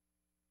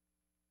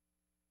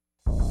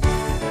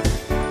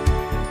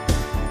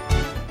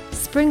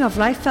Spring of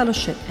Life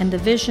Fellowship and the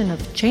vision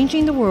of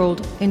changing the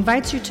world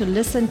invites you to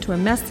listen to a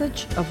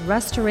message of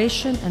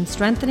restoration and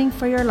strengthening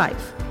for your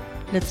life.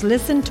 Let's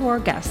listen to our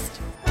guest.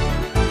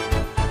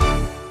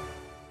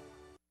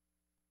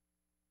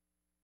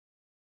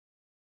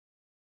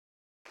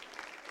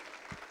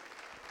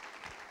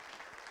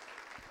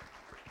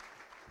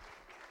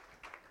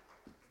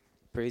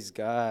 Praise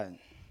God.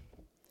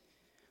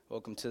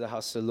 Welcome to the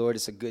house of the Lord.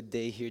 It's a good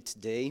day here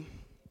today.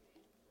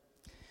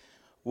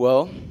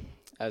 Well,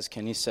 as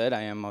Kenny said,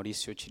 I am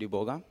Mauricio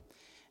Chiriboga.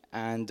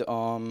 And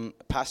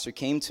pastor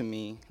came to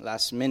me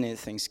last minute,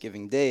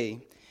 Thanksgiving Day,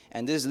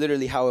 and this is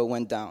literally how it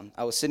went down.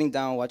 I was sitting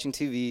down watching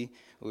TV.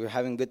 We were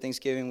having good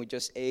Thanksgiving. We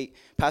just ate.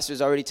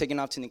 Pastor's already taken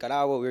off to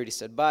Nicaragua. We already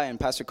said bye. And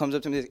pastor comes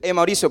up to me and says, "Hey,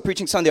 Mauricio,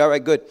 preaching Sunday. All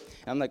right, good."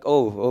 And I'm like,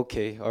 "Oh,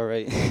 okay, all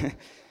right."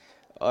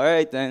 All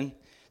right, then.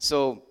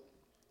 So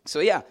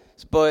yeah.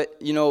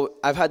 But, you know,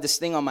 I've had this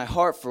thing on my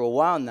heart for a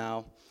while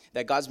now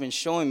that God's been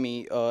showing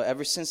me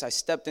ever since I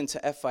stepped into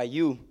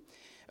FIU.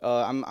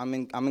 I'm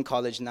in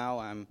college now.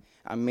 I'm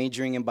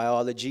majoring in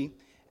biology,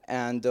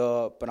 and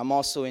but I'm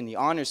also in the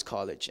honors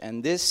college.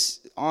 And this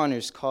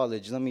honors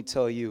college, let me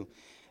tell you,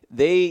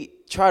 they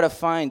try to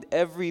find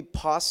every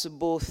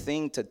possible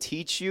thing to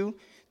teach you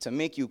to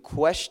make you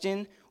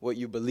question what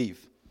you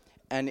believe.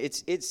 And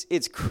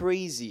it's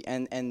crazy.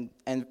 And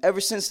ever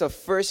since the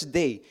first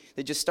day,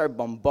 they just start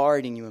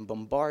bombarding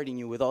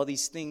you with all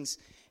these things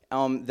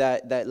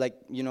that like,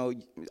 you know,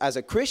 as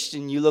a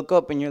Christian, you look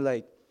up and you're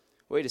like,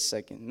 wait a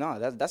second, no,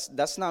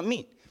 that's not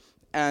me.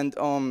 And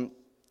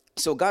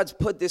so God's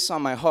put this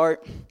on my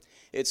heart.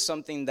 It's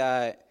something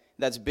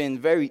that's been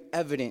very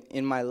evident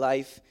in my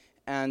life.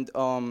 And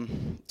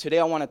today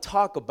I want to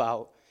talk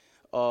about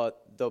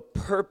the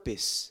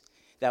purpose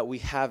that we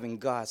have in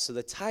God. So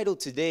the title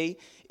today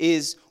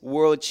is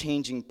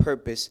World-Changing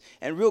Purpose.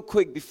 And real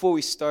quick, before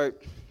we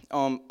start,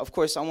 of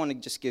course, I want to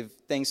just give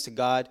thanks to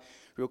God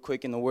real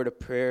quick in the word of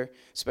prayer,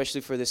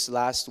 especially for this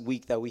last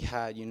week that we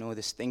had, you know,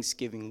 this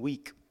Thanksgiving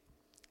week.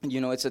 You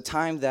know, it's a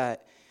time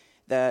that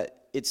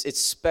it's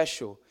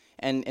special,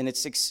 and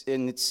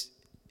it's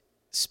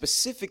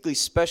specifically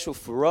special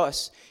for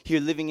us here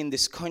living in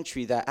this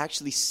country that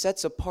actually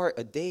sets apart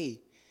a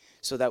day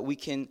so that we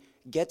can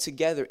get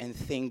together and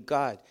thank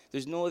God.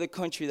 There's no other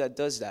country that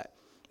does that.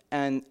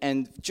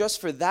 And just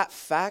for that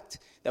fact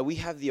that we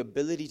have the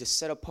ability to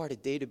set apart a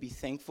day to be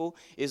thankful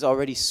is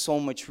already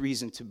so much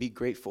reason to be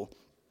grateful.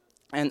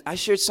 And I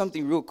shared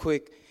something real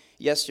quick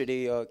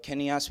yesterday.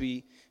 Kenny asked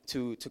me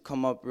to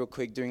come up real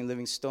quick during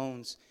Living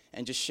Stones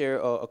and just share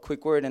a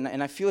quick word.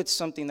 And I feel it's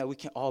something that we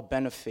can all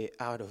benefit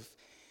out of.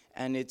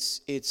 And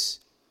it's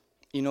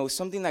you know,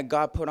 something that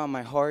God put on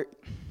my heart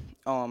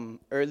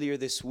earlier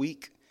this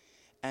week.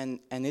 And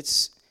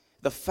it's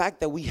the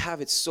fact that we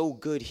have it so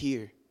good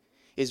here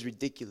is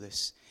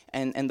ridiculous.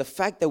 And the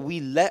fact that we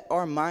let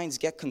our minds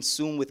get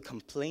consumed with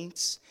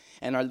complaints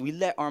and we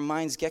let our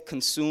minds get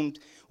consumed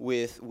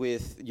with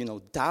you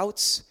know,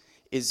 doubts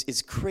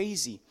is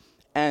crazy.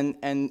 And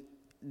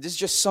this is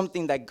just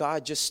something that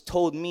God just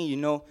told me, you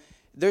know,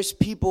 there's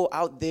people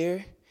out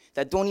there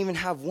that don't even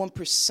have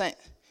 1%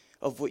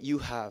 of what you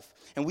have.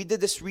 And we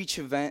did this Reach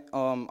event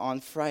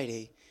on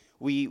Friday.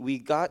 We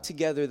got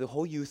together, the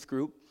whole youth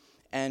group,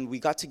 and we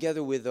got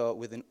together with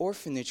an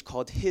orphanage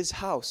called His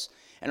House.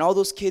 And all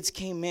those kids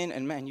came in,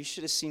 and man, you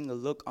should have seen the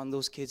look on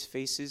those kids'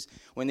 faces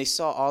when they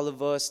saw all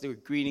of us. They were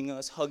greeting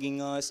us,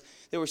 hugging us.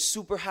 They were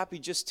super happy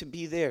just to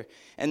be there.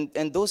 And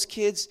those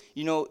kids,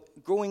 you know,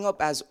 growing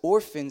up as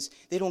orphans,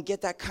 they don't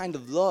get that kind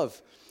of love.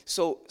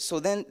 So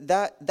then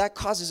that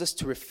causes us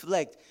to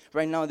reflect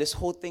right now, this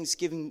whole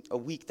Thanksgiving a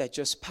week that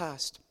just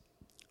passed,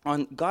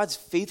 on God's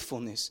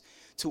faithfulness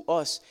to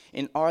us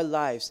in our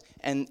lives,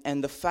 and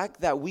the fact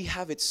that we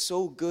have it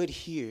so good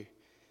here,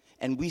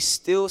 and we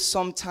still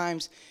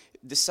sometimes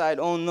decide,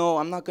 oh no,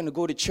 I'm not going to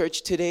go to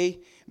church today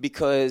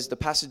because the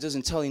pastor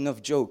doesn't tell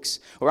enough jokes.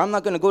 Or I'm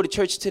not going to go to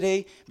church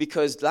today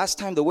because last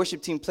time the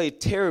worship team played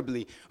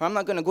terribly. Or I'm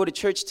not going to go to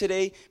church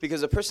today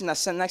because the person that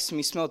sat next to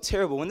me smelled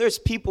terrible. When there's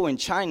people in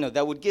China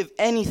that would give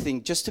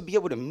anything just to be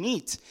able to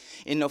meet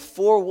in a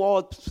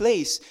four-walled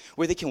place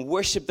where they can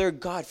worship their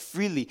God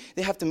freely.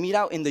 They have to meet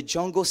out in the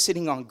jungle,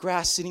 sitting on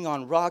grass, sitting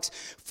on rocks,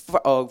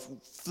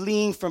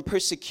 fleeing from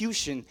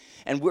persecution.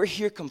 And we're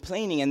here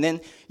complaining. And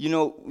then, you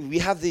know, we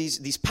have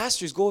these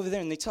pastors go over there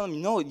and they tell them,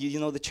 no, you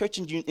know, the church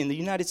in the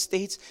United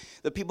States,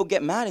 the people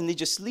get mad and they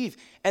just leave.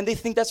 And they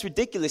think that's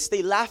ridiculous.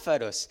 They laugh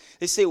at us.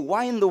 They say,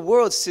 why in the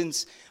world,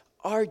 since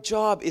our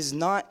job is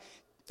not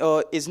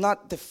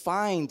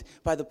defined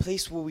by the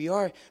place where we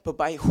are, but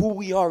by who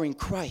we are in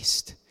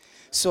Christ.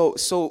 So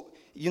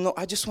you know,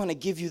 I just want to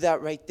give you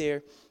that right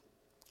there.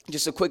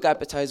 Just a quick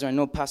appetizer. I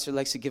know Pastor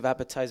likes to give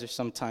appetizers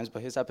sometimes,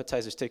 but his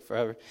appetizers take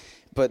forever.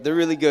 But they're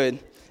really good.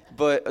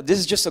 But this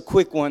is just a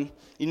quick one.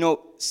 You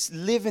know,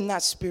 live in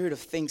that spirit of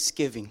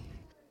thanksgiving.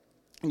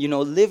 You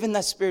know, live in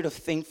that spirit of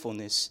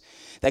thankfulness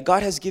that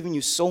God has given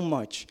you so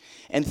much.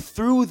 And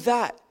through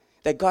that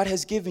God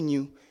has given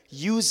you,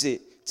 use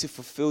it to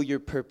fulfill your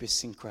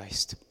purpose in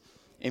Christ.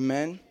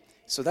 Amen?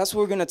 So that's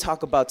what we're going to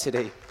talk about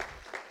today.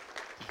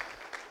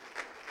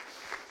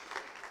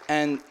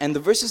 And the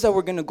verses that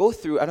we're going to go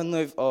through, I don't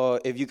know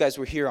if you guys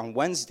were here on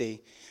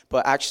Wednesday,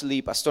 but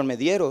actually Pastor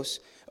Medieros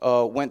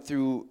went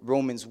through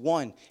Romans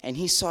 1, and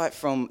he saw it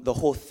from the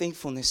whole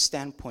thankfulness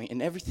standpoint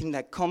and everything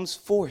that comes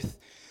forth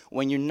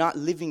when you're not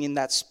living in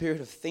that spirit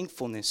of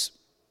thankfulness.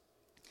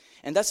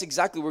 And that's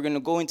exactly what we're going to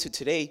go into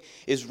today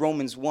is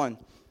Romans 1.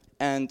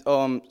 And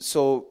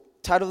so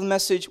title of the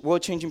message,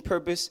 World-Changing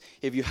Purpose.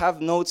 If you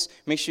have notes,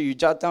 make sure you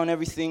jot down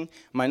everything.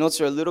 My notes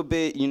are a little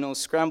bit,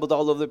 scrambled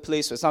all over the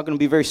place, so it's not going to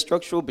be very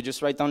structural, but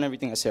just write down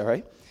everything I say, all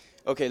right?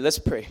 Okay, let's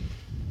pray.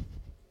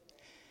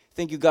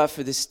 Thank you, God,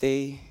 for this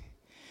day.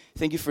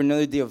 Thank you for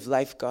another day of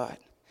life, God.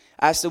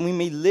 I ask that we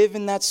may live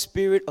in that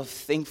spirit of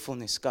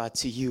thankfulness, God,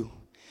 to you.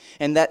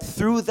 And that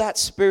through that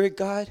spirit,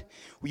 God,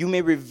 you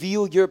may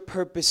reveal your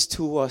purpose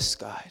to us,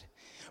 God.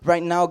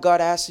 Right now, God,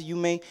 I ask that you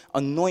may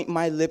anoint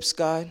my lips,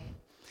 God,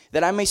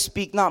 that I may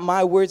speak not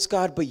my words,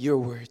 God, but your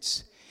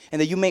words.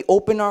 And that you may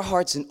open our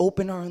hearts and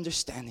open our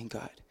understanding,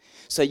 God,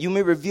 so that you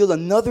may reveal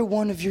another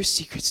one of your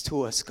secrets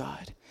to us,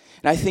 God.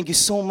 And I thank you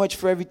so much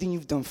for everything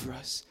you've done for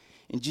us.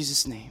 In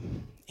Jesus'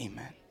 name,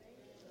 amen.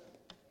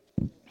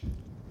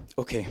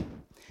 Okay,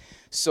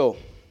 so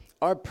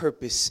our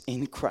purpose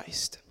in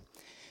Christ.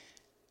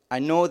 I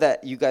know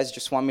that you guys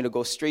just want me to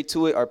go straight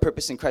to it. Our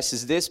purpose in Christ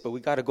is this, but we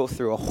got to go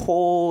through a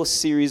whole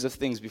series of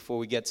things before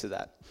we get to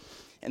that.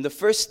 And the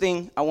first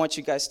thing I want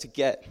you guys to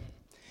get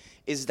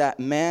is that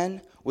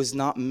man was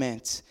not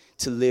meant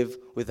to live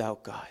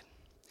without God.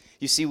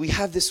 You see, we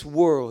have this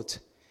world,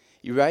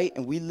 right?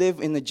 And we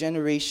live in a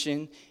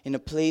generation, in a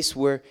place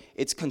where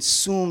it's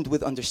consumed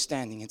with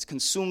understanding. It's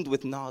consumed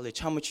with knowledge,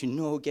 how much you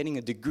know, getting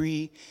a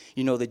degree,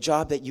 the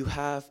job that you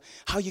have,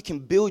 how you can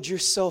build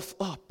yourself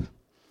up.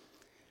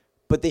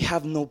 But they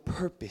have no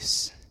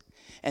purpose.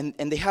 And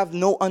they have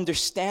no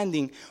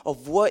understanding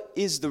of what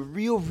is the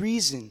real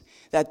reason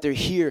that they're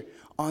here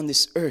on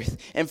this earth.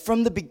 And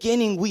from the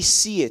beginning, we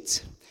see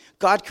it.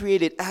 God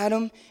created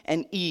Adam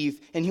and Eve,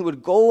 and he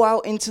would go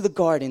out into the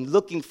garden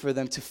looking for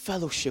them to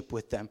fellowship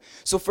with them.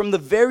 So from the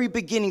very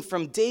beginning,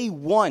 from day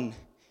one,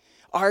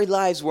 our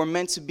lives were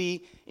meant to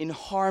be in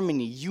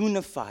harmony,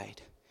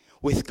 unified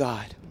with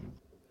God.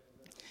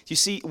 You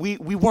see, we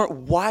weren't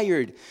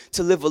wired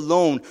to live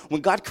alone.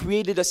 When God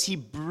created us, he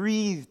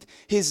breathed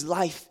his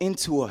life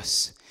into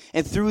us.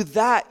 And through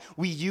that,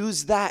 we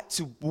use that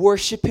to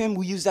worship him.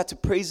 We use that to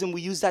praise him.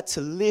 We use that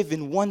to live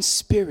in one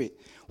spirit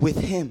with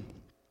him.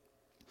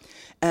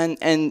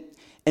 And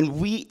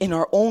we, in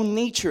our own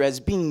nature, as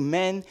being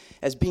men,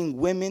 as being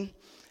women,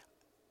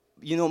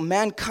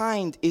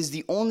 mankind is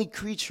the only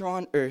creature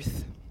on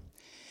earth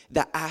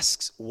that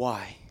asks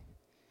why.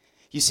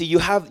 You see, you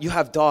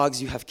have dogs,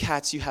 you have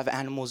cats, you have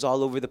animals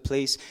all over the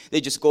place.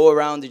 They just go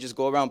around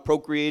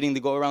procreating,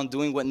 they go around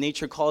doing what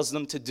nature calls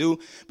them to do.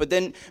 But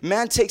then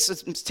man takes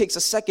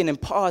a second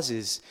and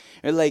pauses.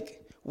 They're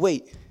like,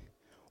 wait,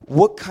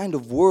 what kind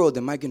of world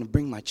am I going to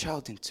bring my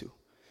child into?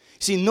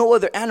 See, no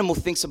other animal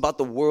thinks about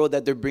the world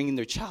that they're bringing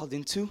their child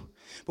into.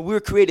 But we were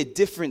created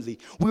differently.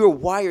 We were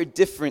wired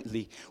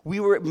differently. We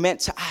were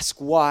meant to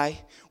ask why.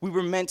 We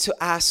were meant to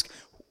ask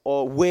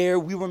where.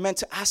 We were meant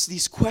to ask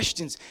these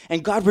questions.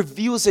 And God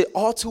reveals it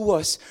all to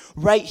us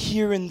right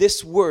here in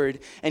this word.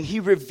 And he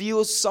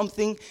reveals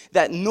something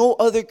that no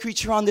other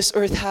creature on this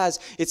earth has.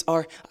 It's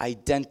our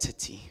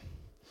identity.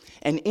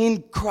 And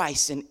in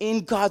Christ and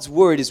in God's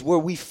word is where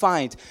we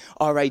find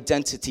our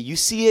identity. You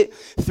see it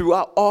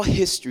throughout all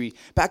history.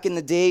 Back in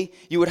the day,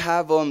 you would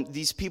have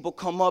these people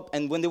come up,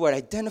 and when they would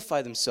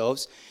identify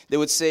themselves, they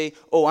would say,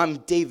 oh, I'm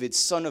David,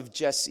 son of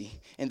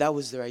Jesse. And that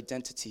was their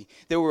identity.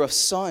 They were a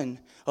son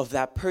of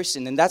that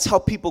person. And that's how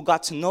people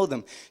got to know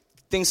them.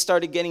 Things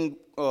started getting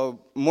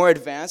more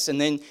advanced,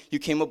 and then you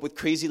came up with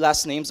crazy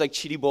last names like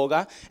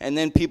Chiriboga, and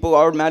then people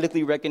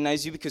automatically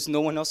recognize you because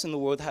no one else in the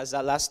world has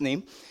that last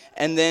name.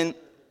 And then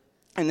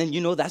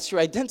that's your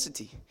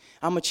identity.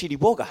 I'm a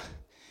Chiriboga.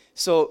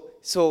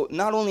 So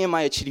not only am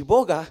I a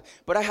Chiriboga,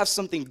 but I have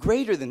something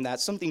greater than that,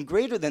 something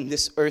greater than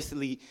this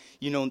earthly,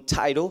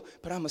 title,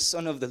 but I'm a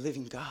son of the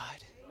living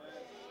God.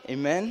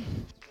 Amen?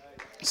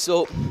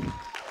 So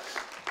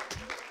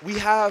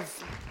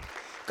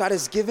God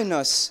has given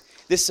us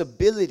this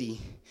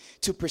ability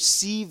to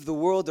perceive the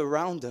world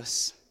around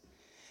us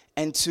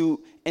and to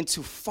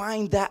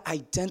find that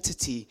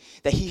identity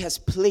that he has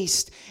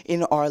placed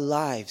in our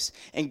lives.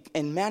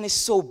 And man is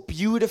so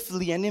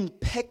beautifully and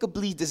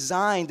impeccably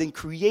designed and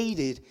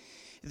created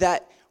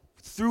that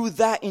through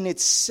that in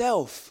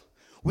itself,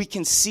 we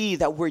can see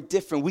that we're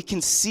different. We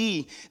can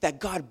see that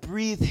God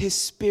breathed his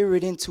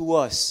spirit into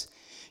us.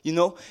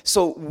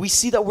 So we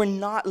see that we're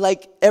not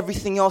like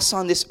everything else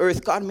on this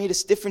earth. God made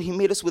us different. He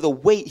made us with a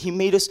weight. He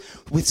made us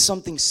with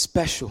something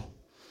special.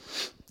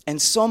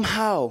 And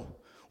somehow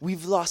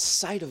we've lost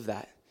sight of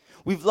that.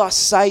 We've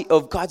lost sight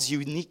of God's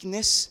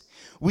uniqueness.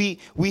 We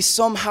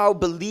somehow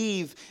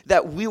believe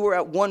that we were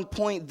at one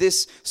point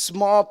this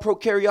small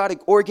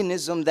prokaryotic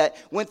organism that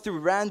went through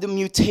random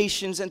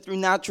mutations and through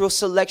natural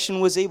selection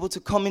was able to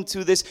come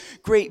into this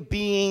great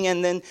being,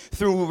 and then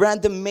through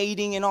random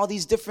mating and all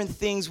these different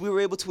things we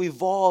were able to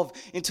evolve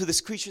into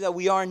this creature that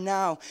we are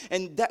now.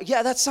 And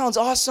that sounds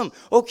awesome.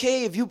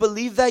 Okay, if you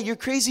believe that, you're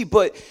crazy,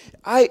 but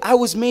I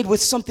was made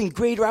with something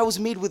greater. I was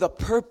made with a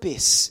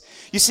purpose.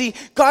 You see,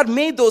 God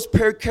made those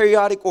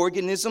prokaryotic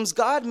organisms.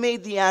 God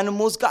made the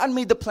animals. God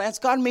made the plants.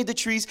 God made the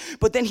trees.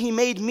 But then He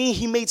made me.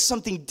 He made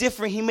something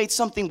different. He made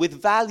something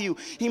with value.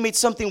 He made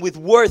something with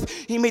worth.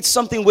 He made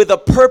something with a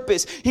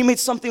purpose. He made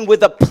something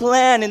with a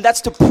plan. And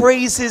that's to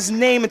praise His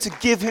name and to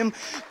give Him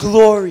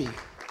glory.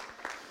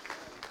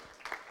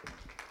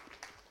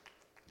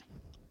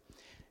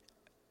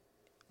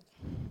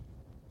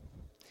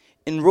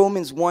 In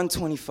Romans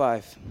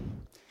 1:25,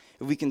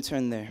 if we can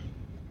turn there.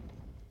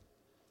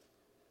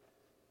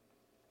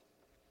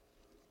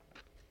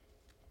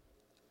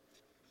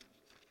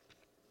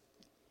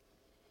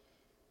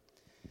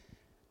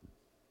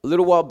 A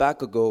little while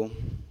back ago,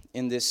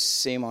 in this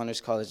same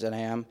honors college that I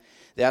am,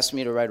 they asked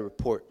me to write a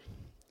report.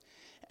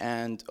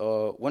 And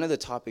one of the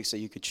topics that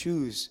you could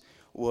choose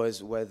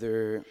was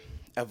whether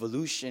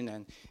evolution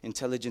and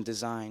intelligent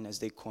design, as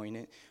they coin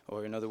it,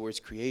 or in other words,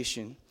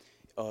 creation,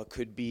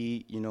 could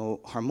be,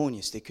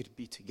 harmonious. They could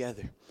be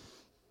together.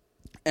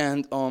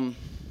 And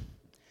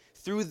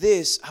through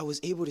this, I was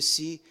able to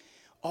see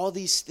all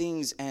these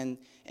things and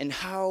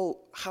how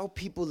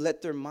people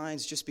let their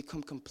minds just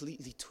become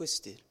completely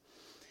twisted.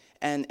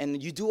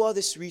 And you do all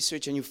this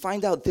research and you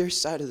find out their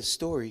side of the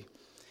story,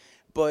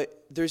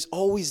 but there's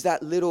always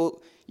that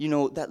little,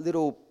 that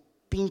little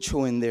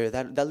pincho in there,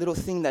 that little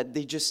thing that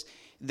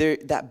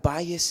that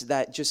bias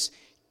that just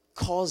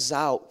calls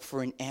out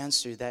for an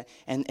answer,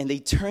 and they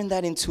turn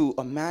that into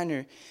a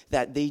manner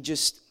that they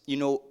just,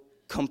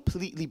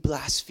 completely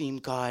blaspheme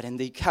God, and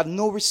they have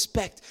no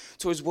respect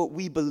towards what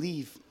we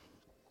believe.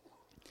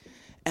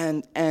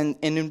 And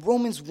in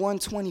Romans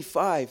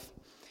 1:25,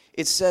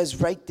 it says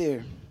right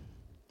there,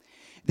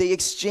 they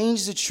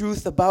exchanged the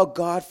truth about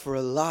God for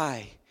a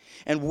lie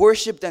and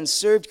worshipped and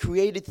served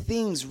created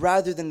things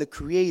rather than the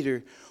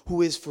Creator,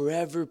 who is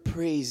forever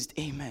praised.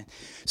 Amen.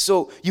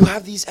 So you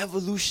have these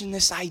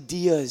evolutionist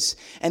ideas,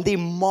 and they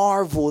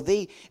marvel.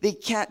 They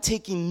can't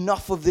take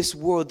enough of this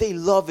world. They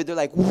love it. They're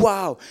like,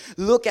 wow,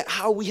 look at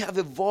how we have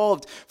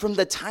evolved from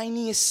the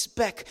tiniest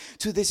speck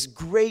to this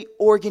great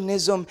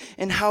organism,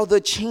 and how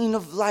the chain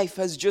of life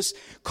has just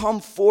come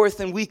forth,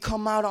 and we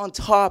come out on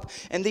top.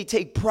 And they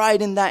take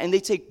pride in that, and they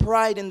take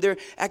pride in their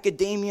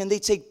academia, and they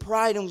take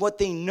pride in what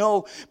they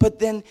know. But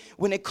then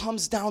when it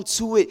comes down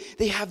to it,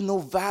 they have no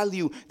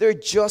value. They're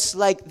just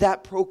like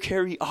that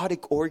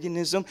prokaryotic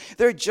organism.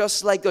 They're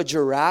just like a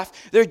giraffe.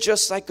 They're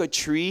just like a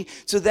tree.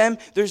 To them,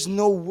 there's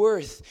no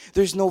worth.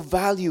 There's no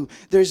value.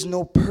 There's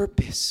no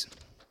purpose.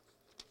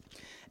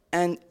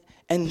 And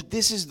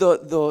this is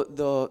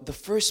the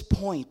first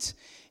point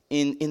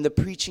in the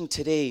preaching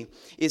today,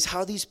 is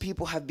how these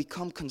people have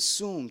become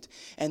consumed,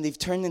 and they've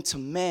turned into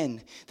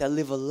men that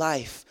live a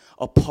life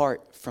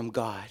apart from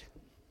God.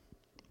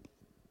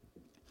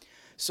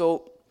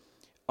 So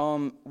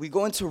we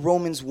go into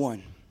Romans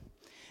 1.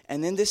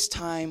 And in this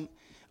time,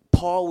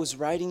 Paul was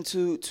writing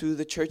to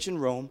the church in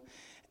Rome,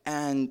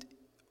 and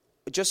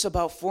just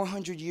about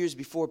 400 years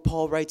before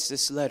Paul writes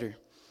this letter,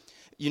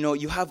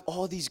 you have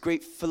all these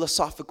great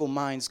philosophical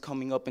minds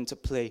coming up into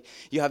play.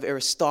 You have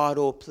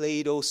Aristotle,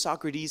 Plato,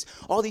 Socrates,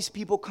 all these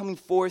people coming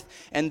forth,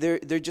 and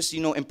they're just,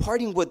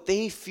 imparting what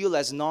they feel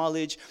as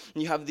knowledge.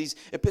 And you have these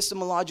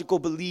epistemological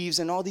beliefs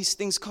and all these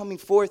things coming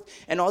forth,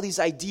 and all these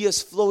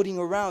ideas floating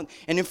around.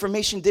 And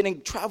information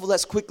didn't travel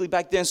as quickly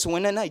back then. So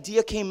when an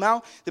idea came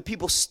out, the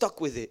people stuck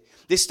with it.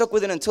 They stuck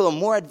with it until a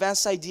more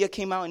advanced idea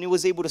came out, and it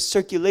was able to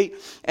circulate.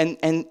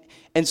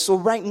 And so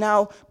right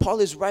now,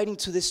 Paul is writing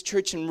to this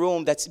church in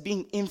Rome that's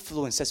being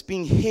influenced, that's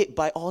being hit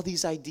by all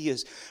these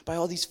ideas, by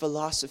all these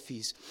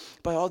philosophies,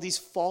 by all these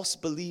false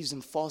beliefs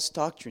and false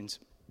doctrines.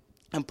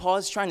 And Paul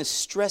is trying to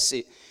stress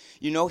it.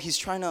 He's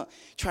trying to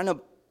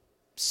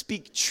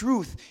speak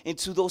truth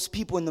into those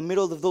people in the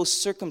middle of those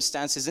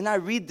circumstances. And I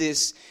read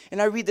this,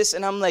 and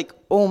I'm like,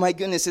 oh my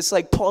goodness, it's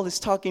like Paul is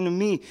talking to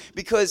me.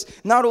 Because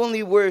not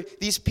only were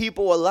these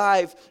people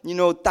alive,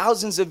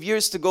 thousands of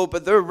years ago,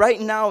 but they're right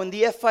now in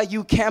the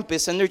FIU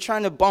campus, and they're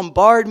trying to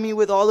bombard me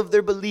with all of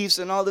their beliefs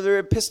and all of their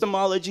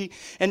epistemology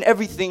and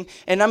everything.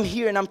 And I'm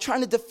here, and I'm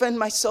trying to defend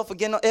myself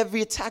against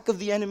every attack of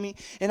the enemy.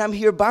 And I'm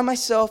here by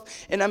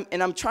myself, and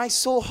I'm trying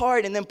so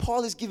hard. And then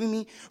Paul is giving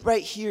me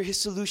right here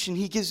his solution.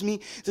 He gives me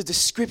the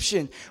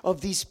description of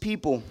these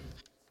people.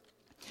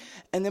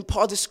 And then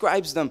Paul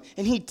describes them,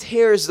 and he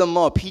tears them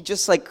up. He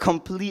just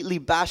completely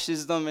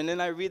bashes them. And then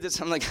I read this,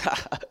 I'm like,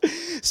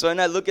 so when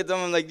I look at them,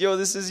 I'm like, yo,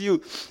 this is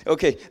you.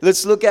 Okay,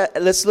 let's look at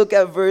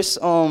verse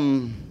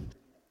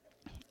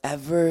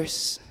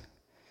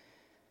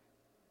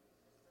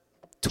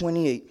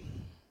 28.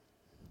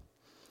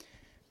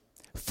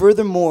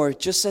 Furthermore,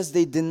 just as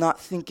they did not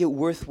think it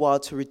worthwhile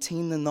to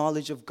retain the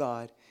knowledge of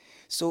God.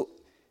 So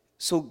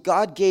So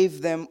God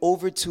gave them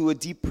over to a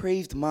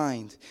depraved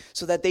mind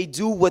so that they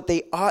do what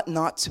they ought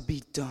not to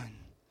be done.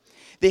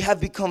 They have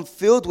become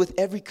filled with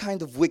every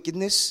kind of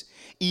wickedness,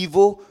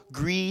 evil,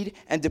 greed,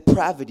 and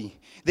depravity.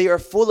 They are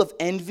full of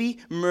envy,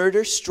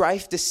 murder,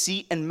 strife,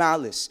 deceit, and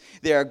malice.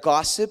 They are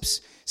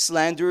gossips,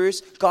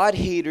 slanderers,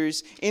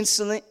 God-haters,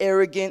 insolent,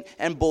 arrogant,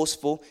 and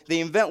boastful. They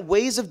invent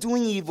ways of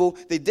doing evil.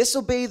 They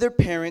disobey their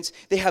parents.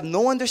 They have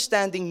no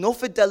understanding, no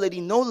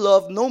fidelity, no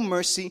love, no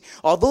mercy.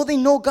 Although they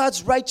know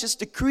God's righteous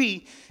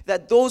decree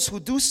that those who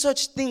do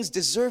such things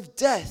deserve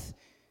death,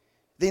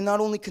 they not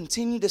only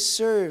continue to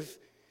serve,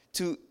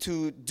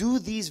 to do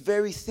these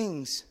very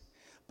things,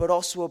 but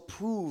also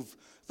approve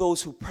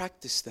those who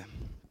practice them.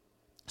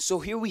 So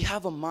here we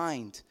have a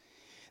mind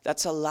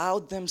that's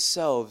allowed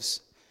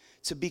themselves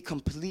to be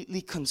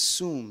completely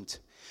consumed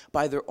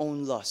by their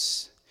own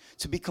lusts,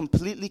 to be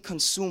completely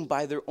consumed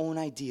by their own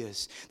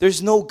ideas.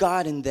 There's no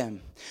God in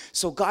them.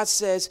 So God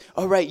says,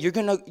 all right, you're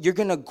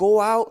gonna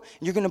go out,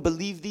 you're gonna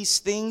believe these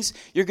things,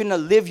 you're gonna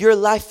live your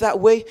life that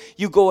way,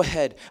 you go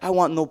ahead. I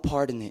want no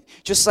part in it.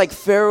 Just like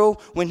Pharaoh,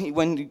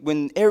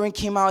 when Aaron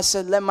came out and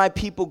said, let my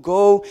people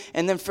go,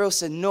 and then Pharaoh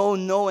said,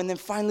 no, and then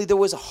finally there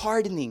was a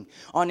hardening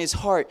on his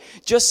heart.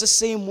 Just the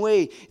same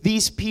way,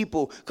 these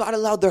people, God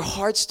allowed their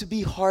hearts to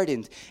be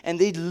hardened, and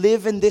they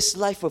live in this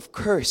life of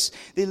curse.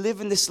 They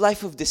live in this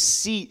life of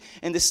deceit,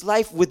 and this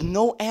life with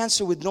no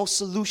answer, with no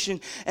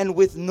solution, and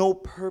with no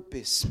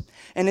purpose.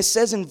 And it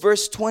says in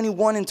verse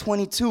 21 and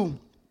 22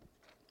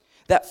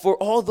 that for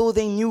although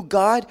they knew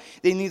God,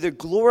 they neither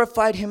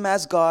glorified him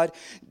as God,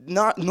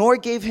 nor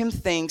gave him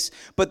thanks,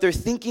 but their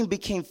thinking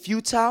became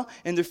futile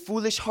and their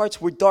foolish hearts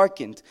were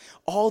darkened.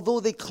 Although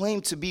they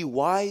claimed to be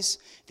wise,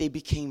 they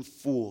became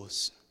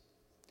fools.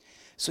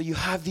 So you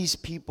have these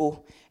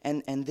people,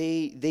 and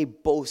they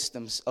boast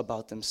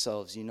about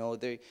themselves, you know.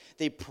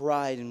 They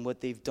pride in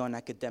what they've done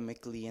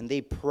academically, and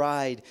they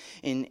pride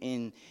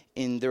in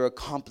their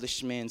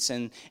accomplishments.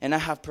 And I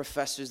have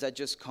professors that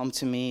just come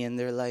to me, and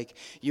they're like,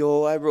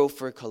 yo, I wrote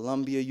for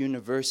Columbia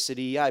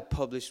University, I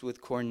published with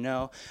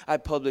Cornell, I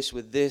published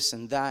with this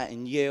and that,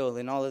 and Yale,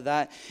 and all of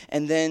that.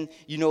 And then,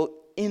 you know,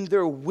 in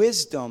their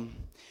wisdom,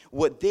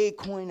 what they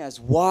coin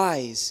as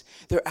wise,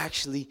 they're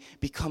actually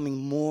becoming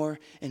more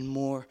and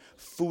more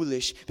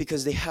foolish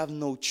because they have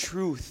no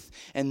truth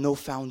and no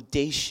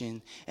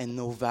foundation and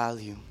no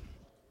value.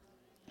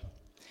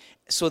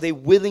 So they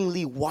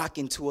willingly walk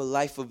into a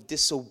life of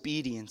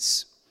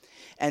disobedience,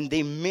 and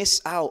they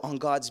miss out on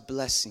God's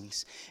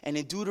blessings. And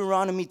in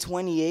Deuteronomy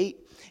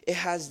 28, it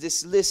has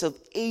this list of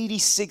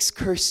 86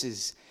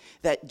 curses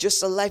that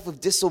just a life of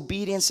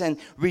disobedience and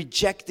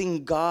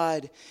rejecting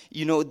God,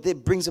 you know,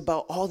 that brings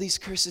about all these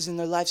curses in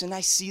their lives. And I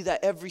see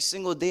that every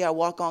single day I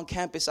walk on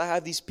campus. I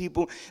have these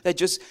people that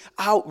just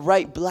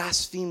outright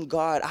blaspheme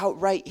God,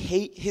 outright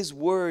hate his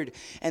word,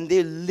 and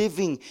they're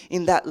living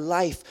in that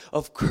life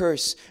of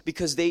curse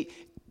because they're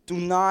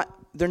not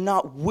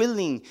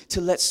willing to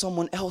let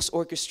someone else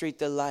orchestrate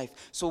their life.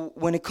 So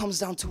when it comes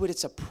down to it,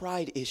 it's a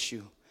pride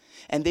issue.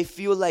 And they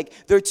feel like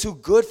they're too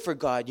good for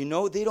God, you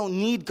know? They don't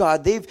need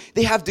God.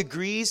 They have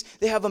degrees.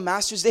 They have a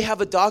master's. They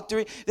have a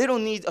doctorate. They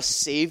don't need a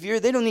savior.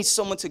 They don't need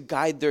someone to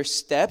guide their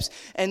steps.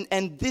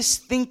 And this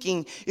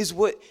thinking is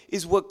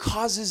what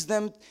causes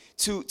them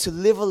to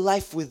live a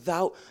life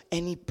without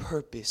any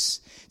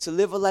purpose, to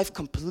live a life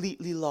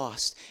completely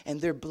lost. And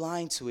they're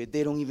blind to it.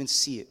 They don't even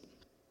see it.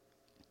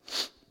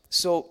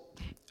 So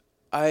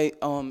I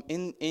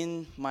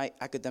in my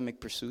academic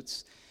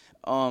pursuits,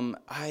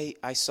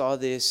 I saw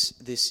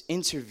this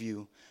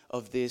interview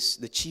of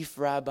the chief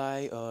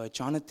rabbi,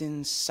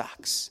 Jonathan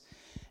Sacks,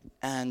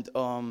 and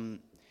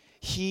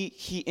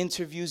he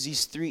interviews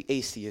these three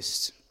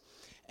atheists,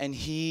 and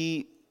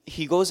he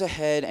goes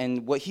ahead,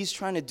 and what he's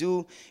trying to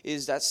do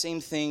is that same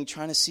thing,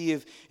 trying to see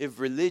if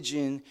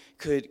religion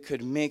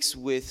could mix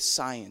with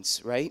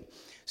science, right?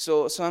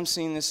 So I'm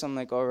seeing this, I'm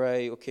like, all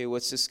right, okay,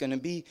 what's this going to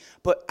be?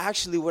 But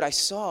actually what I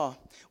saw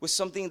was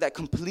something that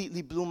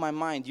completely blew my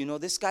mind. You know,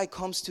 this guy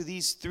comes to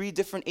these three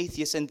different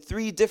atheists, and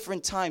three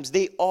different times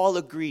they all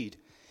agreed.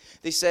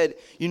 They said,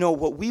 you know,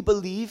 what we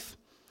believe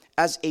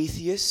as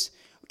atheists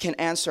can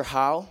answer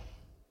how,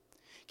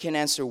 can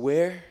answer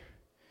where,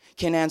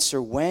 can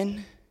answer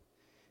when,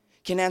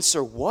 can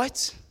answer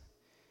what,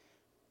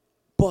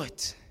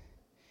 but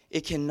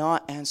it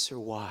cannot answer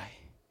why.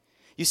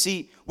 You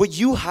see, what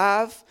you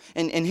have,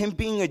 and him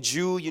being a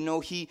Jew, you know,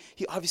 he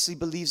obviously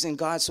believes in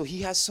God, so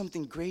he has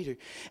something greater.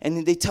 And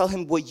then they tell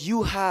him what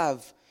you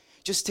have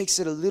just takes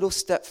it a little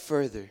step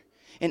further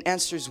and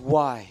answers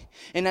why.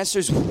 And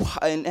answers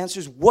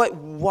what,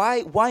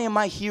 why am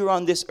I here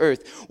on this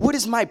earth? What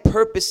is my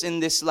purpose in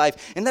this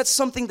life? And that's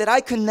something that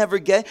I could never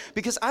get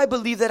because I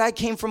believe that I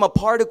came from a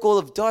particle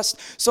of dust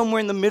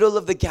somewhere in the middle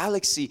of the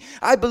galaxy.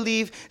 I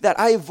believe that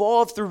I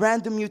evolved through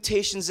random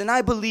mutations, and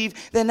I believe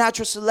that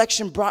natural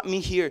selection brought me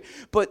here.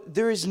 But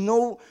there is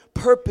no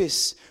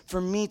purpose for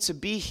me to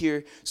be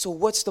here, so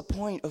what's the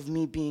point of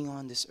me being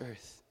on this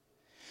earth?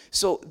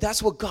 So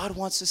that's what God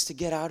wants us to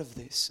get out of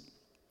this.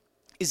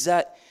 Is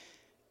that,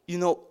 you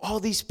know, all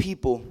these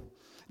people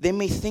they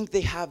may think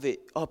they have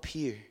it up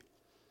here,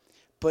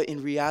 but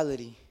in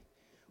reality,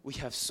 we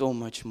have so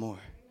much more.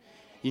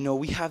 You know,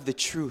 we have the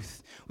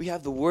truth. We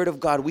have the Word of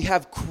God. We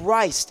have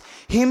Christ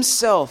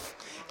Himself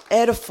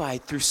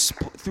edified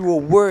through a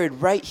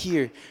word right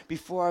here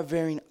before our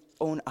very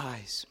own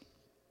eyes.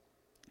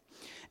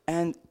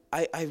 And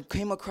I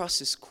came across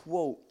this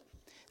quote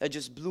that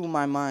just blew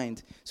my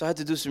mind. So I had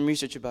to do some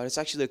research about it. It's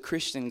actually a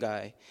Christian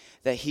guy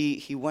that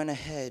he went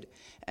ahead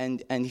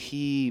and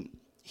he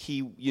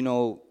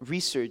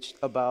researched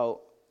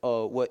about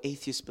what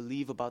atheists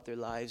believe about their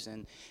lives,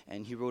 and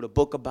he wrote a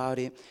book about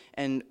it.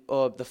 And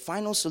the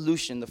final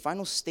solution, the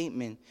final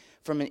statement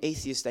from an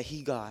atheist that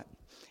he got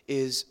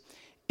is,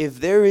 if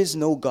there is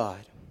no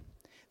God,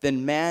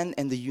 then man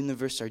and the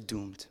universe are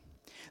doomed.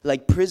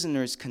 Like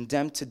prisoners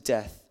condemned to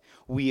death,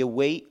 we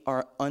await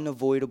our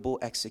unavoidable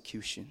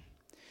execution.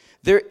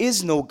 There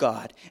is no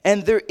God,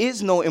 and there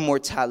is no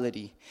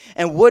immortality.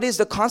 And what is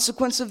the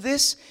consequence of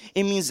this?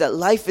 It means that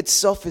life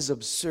itself is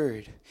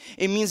absurd.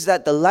 It means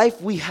that the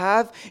life we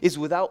have is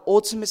without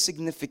ultimate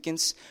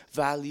significance,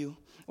 value,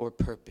 or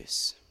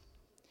purpose.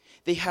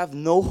 They have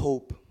no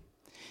hope.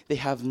 They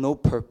have no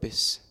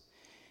purpose.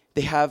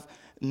 They have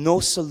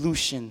no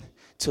solution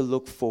to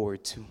look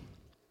forward to.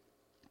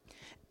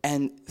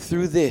 And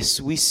through this,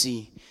 we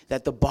see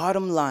that the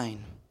bottom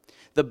line,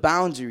 the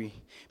boundary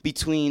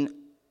between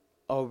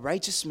a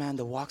righteous man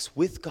that walks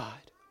with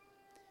God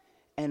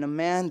and a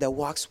man that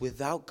walks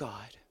without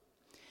God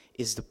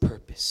is the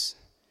purpose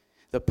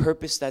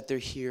that they're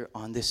here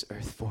on this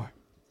earth for.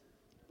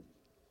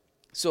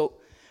 So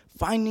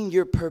finding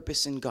your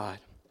purpose in God,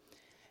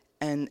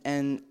 and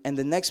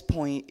the next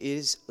point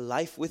is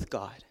life with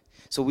God.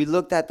 So we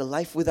looked at the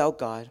life without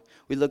God.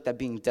 We looked at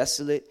being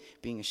desolate,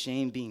 being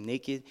ashamed, being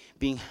naked,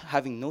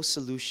 having no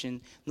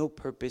solution, no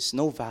purpose,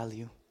 no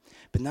value.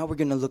 But now we're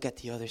going to look at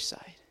the other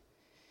side.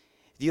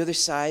 The other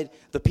side,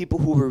 the people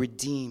who were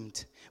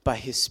redeemed by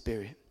His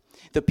Spirit.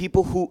 The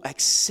people who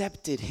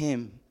accepted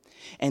Him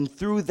and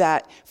through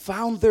that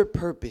found their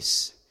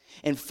purpose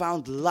and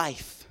found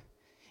life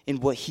in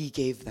what He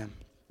gave them.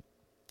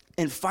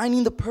 And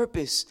finding the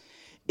purpose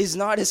is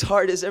not as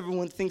hard as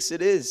everyone thinks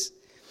it is.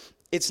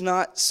 It's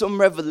not some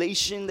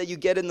revelation that you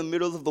get in the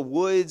middle of the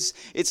woods.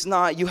 It's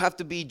not you have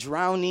to be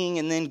drowning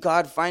and then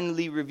God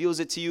finally reveals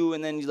it to you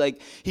and then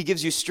He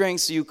gives you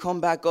strength so you come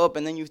back up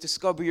and then you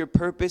discover your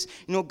purpose.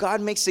 You know,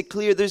 God makes it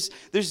clear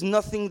there's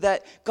nothing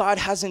that God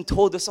hasn't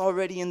told us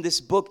already in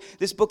this book.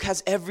 This book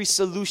has every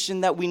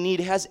solution that we need.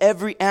 It has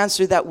every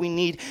answer that we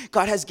need.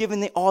 God has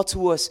given it all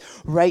to us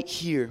right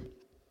here.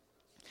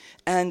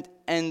 And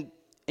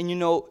you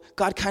know,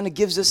 God kind of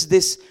gives us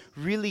this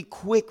really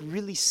quick,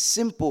 really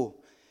simple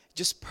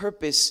just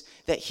purpose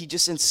that He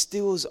just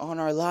instills on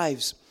our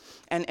lives.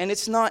 And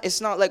it's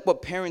not like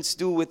what parents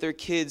do with their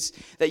kids,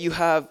 that you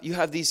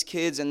have these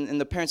kids and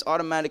the parents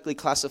automatically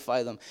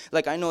classify them.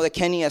 Like I know that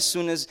Kenny, as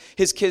soon as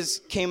his kids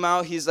came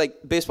out, he's like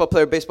baseball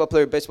player, baseball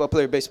player, baseball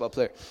player, baseball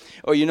player.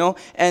 Or you know,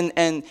 and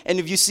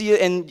if you see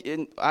it,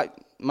 and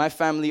my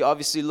family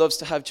obviously loves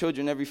to have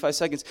children every 5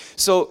 seconds.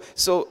 So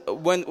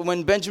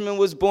when Benjamin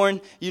was born,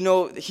 you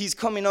know, he's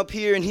coming up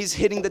here and he's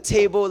hitting the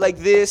table like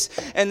this,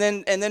 and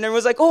then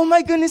everyone's like, oh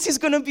my goodness, he's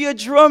gonna be a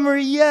drummer,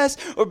 yes.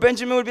 Or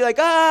Benjamin would be like,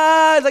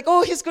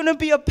 oh, he's gonna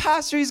be a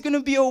pastor, he's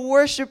gonna be a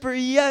worshiper,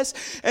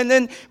 yes. And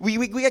then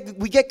we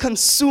get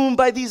consumed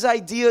by these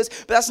ideas,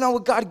 but that's not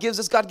what God gives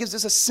us. God gives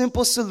us a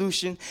simple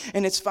solution,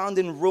 and it's found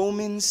in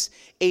Romans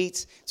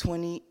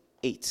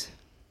 8:28.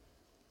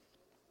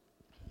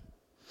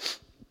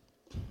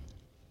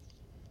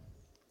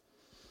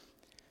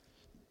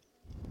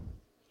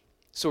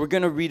 So we're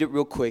going to read it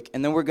real quick,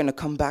 and then we're going to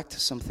come back to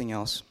something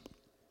else.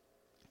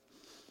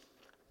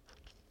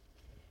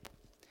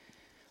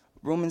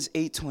 Romans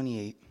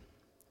 8:28.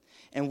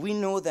 And we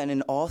know that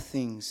in all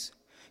things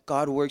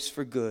God works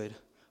for good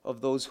of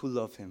those who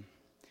love Him,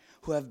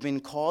 who have been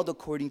called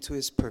according to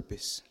His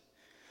purpose.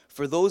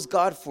 For those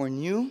God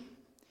foreknew,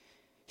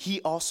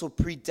 He also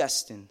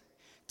predestined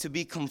to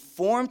be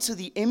conformed to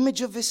the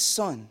image of His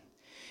Son,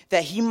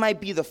 that He might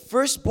be the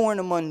firstborn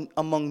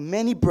among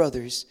many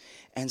brothers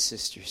and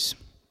sisters.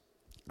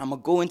 I'm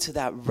going to go into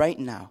that right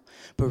now.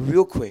 But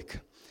real quick,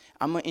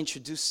 I'm going to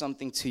introduce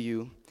something to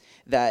you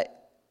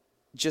that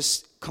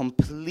just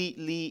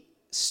completely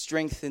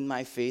strengthened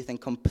my faith and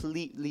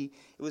completely,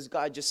 it was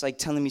God just like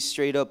telling me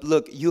straight up,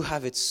 look, you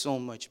have it so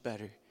much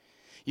better.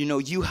 You know,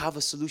 you have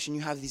a solution.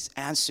 You have these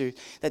answers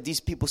that these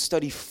people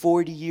study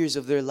 40 years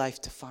of their life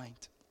to find.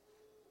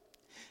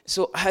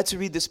 So I had to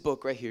read this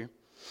book right here.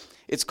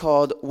 It's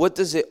called What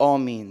Does It All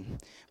Mean?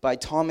 By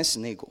Thomas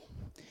Nagel.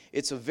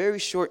 It's a very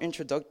short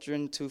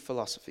introduction to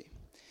philosophy.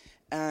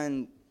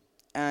 And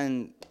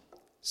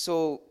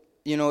so,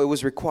 you know, it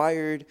was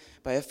required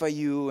by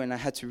FIU, and I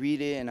had to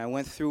read it, and I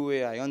went through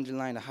it. I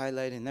underlined, I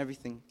highlighted, and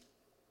everything.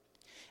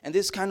 And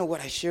this is kind of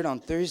what I shared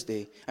on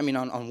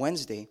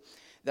Wednesday,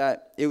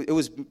 that it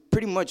was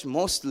pretty much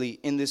mostly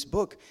in this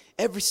book.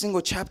 Every single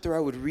chapter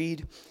I would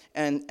read,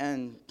 and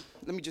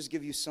let me just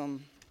give you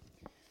some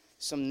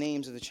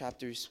names of the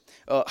chapters.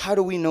 How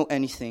do we know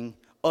anything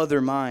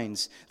other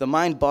minds, the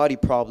mind-body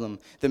problem,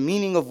 the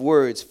meaning of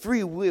words,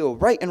 free will,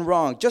 right and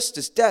wrong,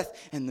 justice,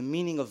 death, and the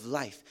meaning of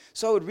life.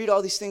 So I would read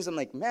all these things. I'm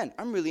like, man,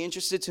 I'm really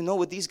interested to know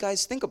what these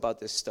guys think about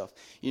this stuff.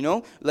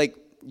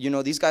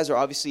 These guys are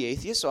obviously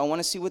atheists, so I want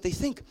to see what they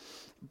think.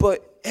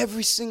 But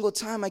every single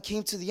time I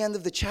came to the end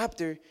of the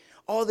chapter,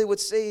 all they would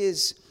say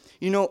is,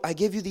 I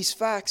give you these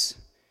facts,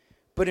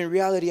 but in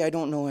reality, I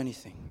don't know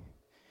anything.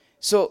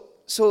 So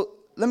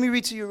let me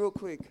read to you real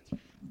quick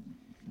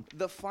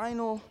the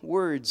final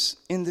words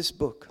in this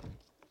book.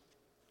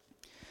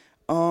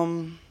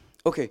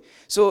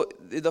 So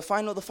the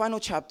final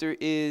chapter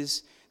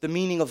is the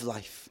meaning of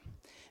life.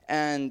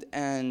 And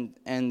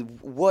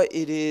what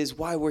it is,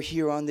 why we're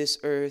here on this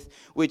earth,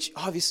 which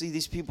obviously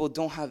these people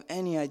don't have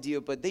any idea,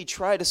 but they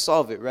try to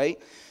solve it, right?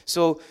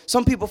 So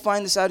some people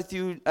find this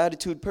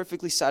attitude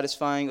perfectly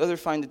satisfying. Others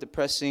find it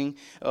depressing.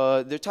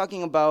 They're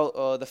talking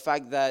about the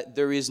fact that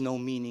there is no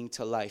meaning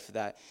to life,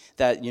 that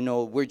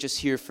we're just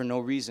here for no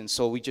reason,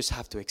 so we just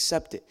have to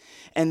accept it.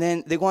 And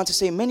then they go on to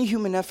say, many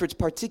human efforts,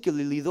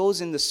 particularly those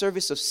in the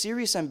service of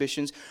serious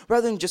ambitions,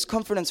 rather than just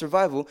comfort and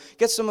survival,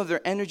 get some of their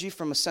energy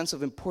from a sense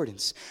of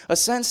importance. A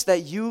sense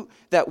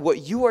that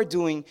what you are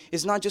doing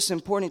is not just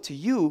important to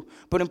you,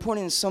 but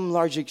important in some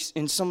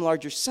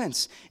larger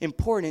sense.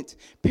 Important,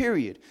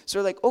 period. So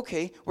they're like,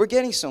 okay, we're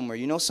getting somewhere.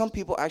 Some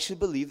people actually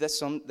believe that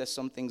some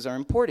things are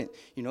important.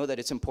 That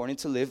it's important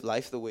to live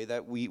life the way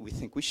that we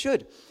think we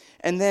should.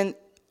 And then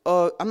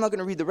I'm not going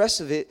to read the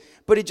rest of it,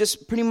 but it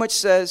just pretty much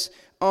says,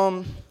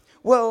 some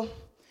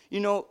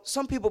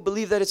people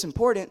believe that it's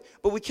important,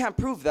 but we can't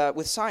prove that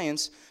with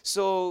science.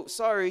 So,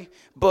 sorry,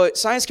 but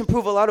science can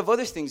prove a lot of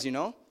other things,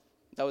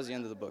 That was the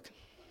end of the book.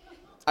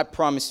 I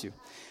promise you.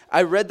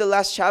 I read the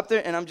last chapter,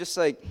 and I'm just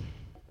like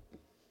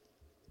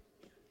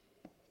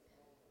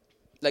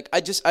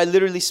I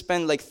literally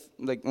spent I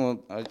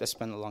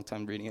spent a long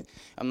time reading it.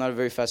 I'm not a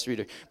very fast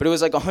reader. But it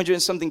was like 100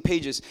 and something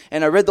pages.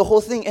 And I read the whole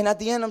thing, and at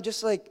the end, I'm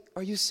just like,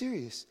 are you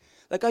serious?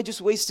 I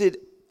just wasted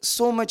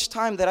so much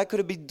time that I could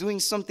have been doing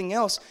something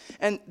else,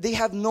 and they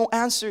have no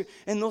answer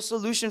and no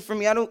solution for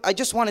me. I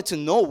just wanted to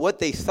know what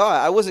they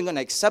thought. I wasn't going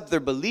to accept their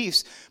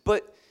beliefs,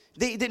 but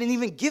they didn't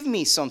even give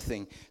me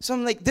something. So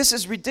I'm like, this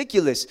is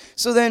ridiculous.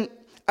 So then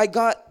I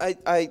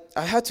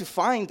had to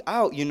find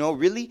out,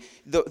 really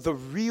the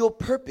real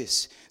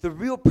purpose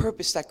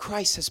that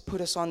Christ has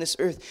put us on this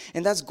earth,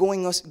 and that's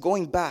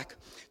going back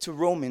to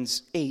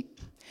Romans 8.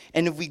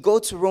 And if we go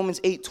to Romans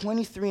 8,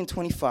 23 and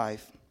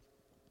 25,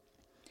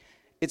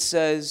 it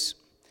says,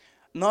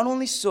 not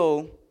only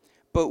so,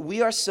 but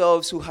we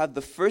ourselves who have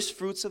the first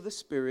fruits of the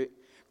Spirit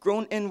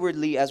groan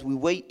inwardly as we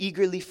wait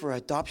eagerly for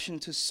adoption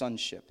to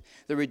sonship,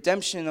 the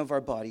redemption of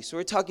our body. So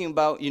we're talking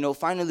about,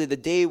 finally the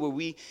day where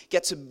we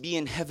get to be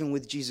in heaven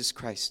with Jesus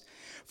Christ.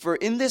 For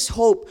in this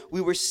hope we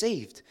were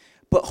saved.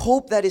 But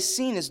hope that is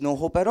seen is no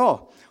hope at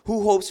all.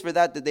 Who hopes for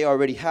that they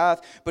already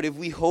have? But if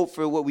we hope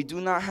for what we do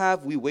not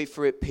have, we wait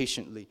for it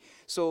patiently.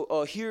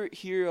 So here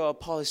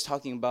Paul is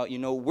talking about,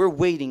 we're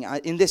waiting.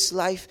 In this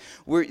life,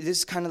 this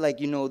is kind of like,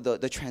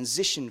 the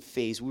transition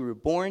phase. We were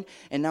born,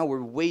 and now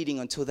we're waiting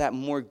until that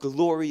more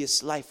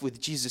glorious life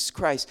with Jesus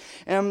Christ.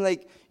 And I'm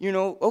like,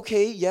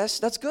 okay, yes,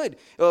 that's good.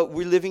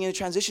 We're living in a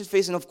transition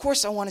phase, and of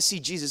course I want to see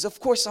Jesus. Of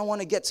course I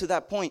want to get to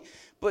that point.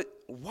 But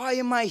why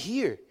am I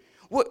here?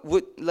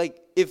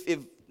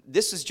 If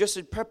this is just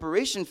a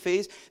preparation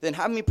phase, then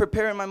have me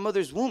prepare in my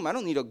mother's womb. I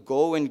don't need to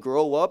go and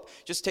grow up.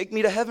 Just take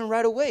me to heaven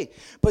right away.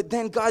 But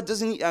then God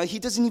doesn't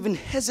even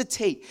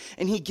hesitate.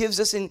 And he gives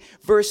us in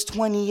verse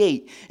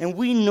 28. And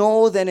we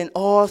know that in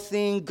all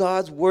things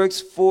God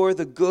works for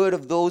the good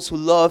of those who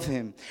love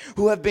him,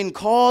 who have been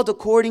called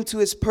according to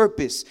his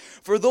purpose.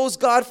 For those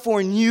God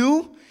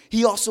foreknew,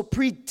 he also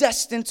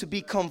predestined to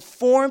be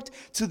conformed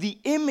to the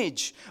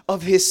image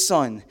of his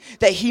Son,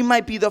 that he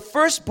might be the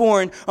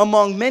firstborn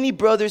among many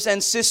brothers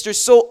and sisters.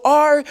 So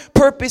our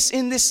purpose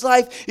in this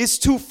life is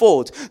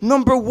twofold.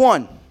 Number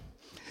one,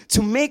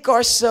 to make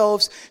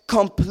ourselves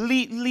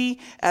completely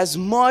as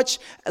much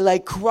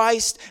like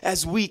Christ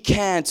as we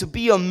can, to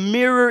be a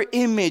mirror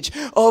image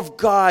of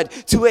God,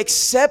 to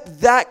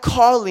accept that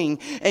calling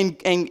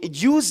and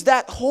use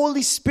that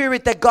Holy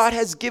Spirit that God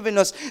has given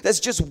us, that's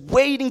just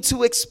waiting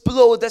to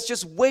explode, that's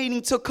just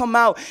waiting to come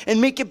out, and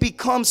make it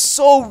become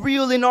so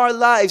real in our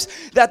lives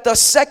that the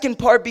second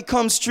part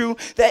becomes true,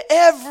 that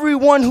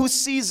everyone who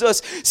sees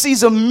us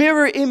sees a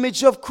mirror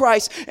image of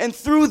Christ, and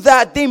through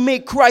that they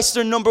make Christ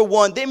their number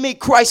one. They make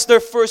Christ their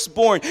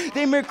firstborn.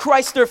 They make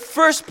Christ their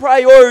first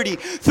priority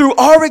through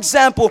our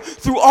example,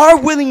 through our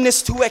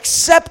willingness to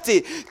accept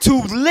it,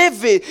 to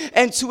live it,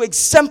 and to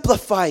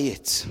exemplify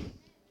it.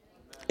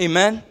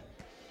 Amen?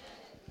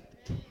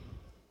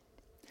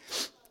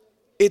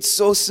 It's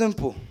so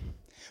simple,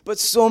 but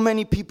so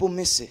many people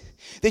miss it.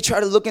 They try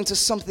to look into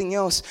something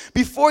else.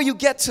 Before you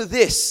get to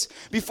this,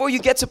 before you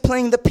get to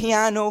playing the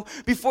piano,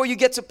 before you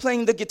get to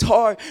playing the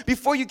guitar,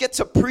 before you get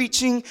to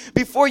preaching,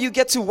 before you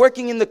get to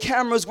working in the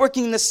cameras,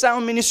 working in the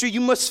sound ministry,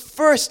 you must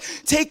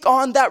first take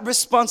on that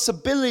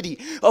responsibility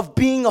of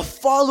being a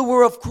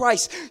follower of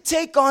Christ.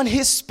 Take on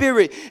His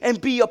Spirit and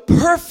be a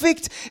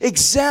perfect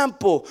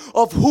example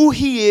of who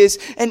He is,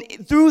 and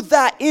through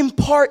that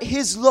impart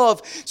His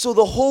love so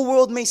the whole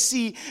world may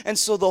see and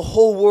so the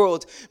whole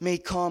world may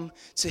come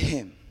to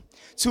Him.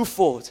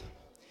 Twofold.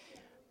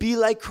 Be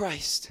like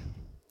Christ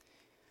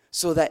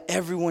so that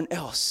everyone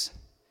else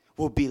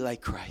will be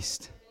like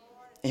Christ.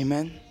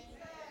 Amen.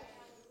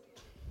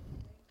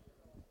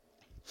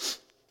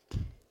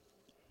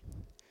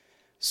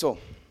 So,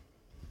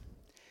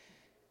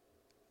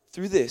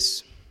 through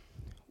this,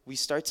 we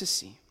start to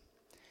see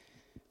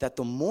that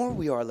the more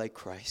we are like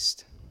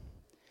Christ,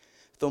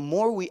 the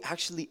more we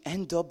actually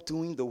end up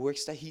doing the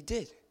works that He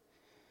did.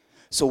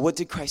 So what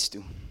did Christ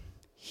do?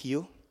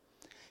 Heal,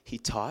 He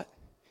taught,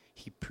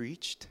 He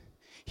preached,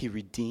 He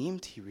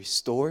redeemed, He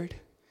restored,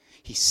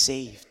 He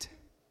saved.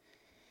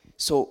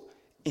 So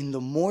in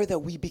the more that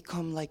we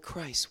become like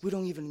Christ, we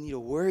don't even need to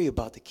worry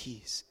about the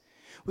keys.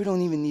 We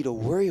don't even need to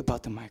worry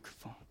about the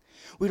microphone.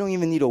 We don't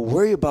even need to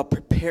worry about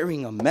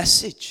preparing a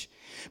message.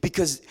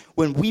 Because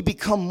when we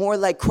become more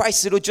like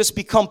Christ, it'll just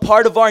become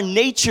part of our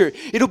nature.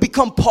 It'll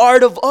become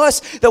part of us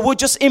that will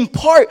just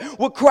impart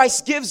what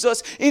Christ gives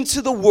us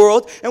into the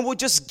world, and we'll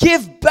just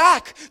give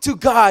back to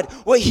God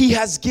what He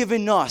has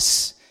given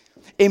us.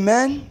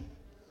 Amen?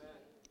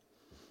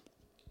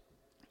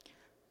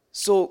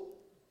 So,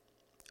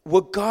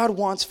 what God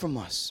wants from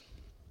us,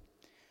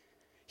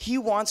 He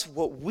wants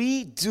what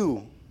we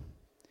do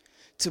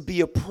to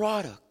be a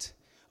product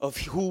of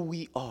who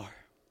we are.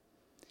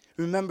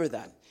 Remember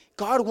that.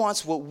 God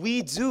wants what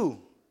we do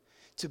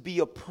to be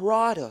a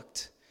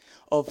product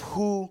of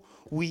who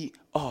we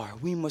are.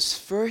 We must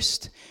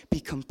first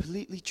be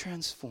completely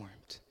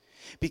transformed,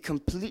 be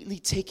completely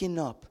taken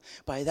up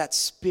by that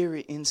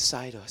Spirit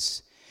inside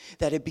us,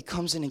 that it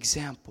becomes an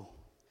example,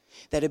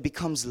 that it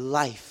becomes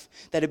life,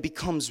 that it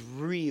becomes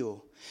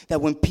real,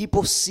 that when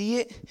people see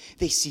it,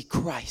 they see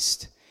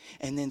Christ.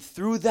 And then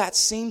through that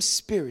same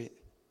Spirit,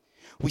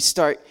 we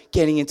start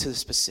getting into the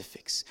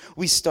specifics.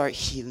 We start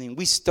healing.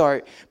 We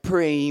start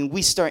praying.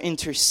 We start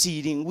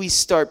interceding. We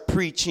start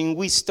preaching.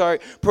 We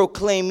start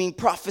proclaiming,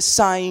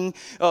 prophesying,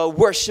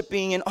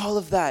 worshiping, and all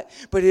of that.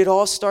 But it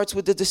all starts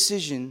with the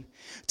decision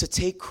to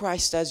take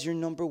Christ as your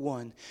number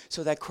one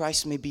so that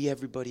Christ may be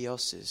everybody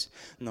else's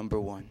number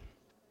one.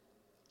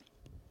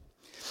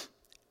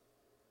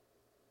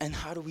 And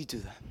how do we do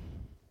that?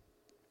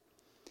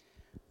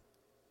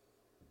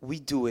 We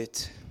do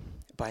it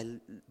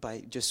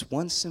by just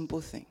one simple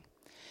thing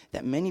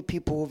that many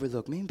people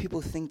overlook. Many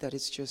people think that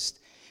it's just,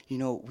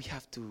 we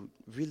have to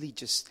really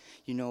just,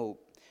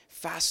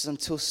 fast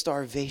until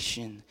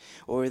starvation,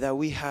 or that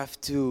we have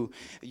to,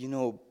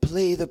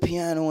 play the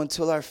piano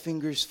until our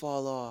fingers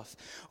fall off,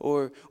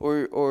 or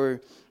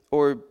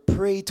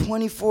pray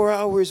 24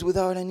 hours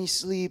without any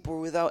sleep or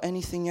without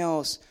anything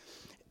else.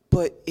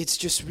 But it's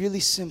just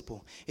really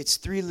simple. It's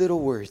 3 little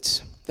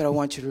words that I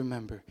want you to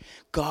remember.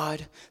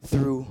 God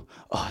through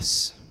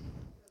us.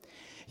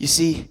 You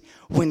see,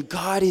 when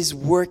God is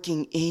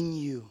working in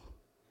you,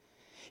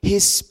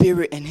 His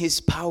Spirit and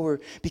His power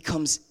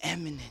becomes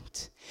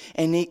eminent,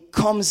 and it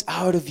comes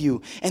out of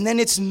you. And then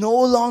it's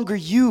no longer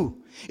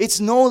you. It's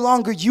no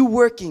longer you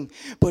working,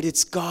 but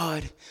it's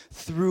God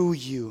through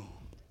you.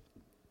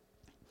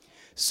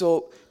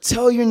 So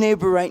tell your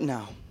neighbor right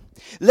now,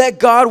 let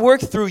God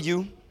work through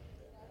you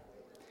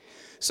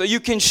so you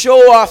can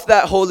show off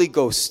that Holy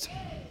Ghost.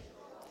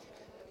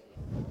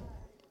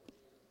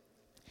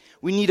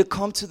 We need to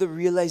come to the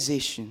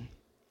realization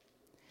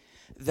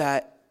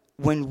that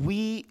when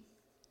we,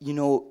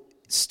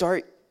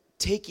 start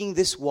taking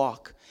this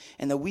walk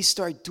and that we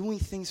start doing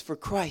things for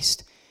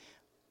Christ,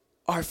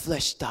 our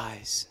flesh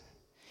dies.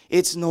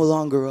 It's no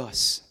longer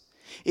us.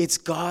 It's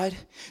God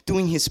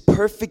doing His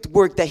perfect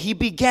work that He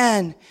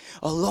began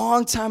a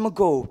long time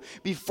ago.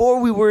 Before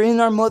we were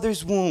in our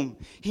mother's womb,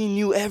 He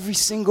knew every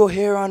single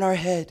hair on our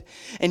head.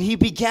 And He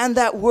began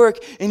that work,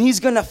 and He's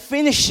going to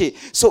finish it.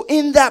 So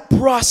in that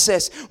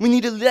process, we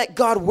need to let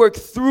God work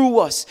through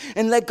us,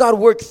 and let God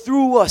work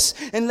through us,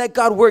 and let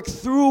God work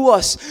through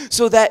us.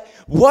 So that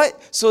what?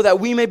 So that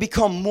we may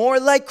become more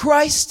like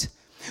Christ,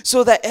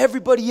 so that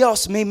everybody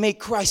else may make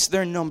Christ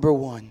their number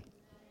one.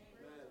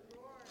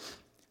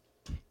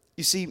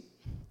 You see,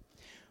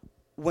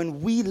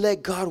 when we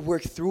let God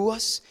work through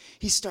us,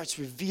 He starts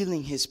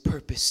revealing His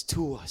purpose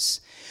to us.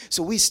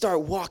 So we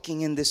start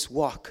walking in this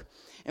walk.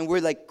 And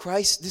we're like,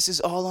 Christ, this is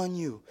all on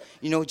you.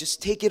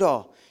 Just take it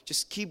all.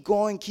 Just keep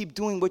going, keep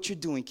doing what you're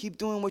doing, keep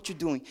doing what you're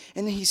doing.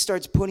 And then he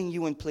starts putting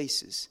you in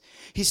places.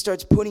 He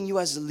starts putting you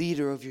as the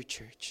leader of your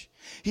church.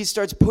 He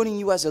starts putting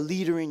you as a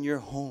leader in your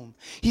home.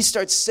 He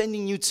starts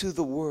sending you to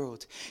the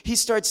world. He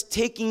starts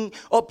taking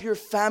up your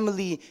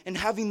family and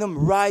having them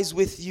rise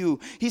with you.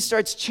 He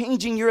starts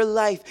changing your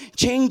life,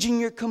 changing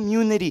your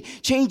community,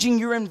 changing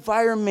your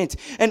environment,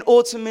 and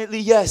ultimately,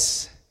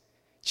 yes,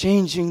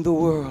 changing the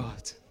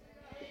world.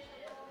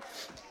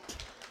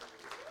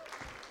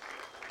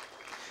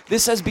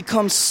 This has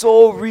become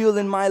so real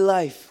in my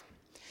life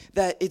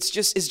that it's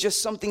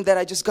just something that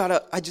I just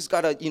gotta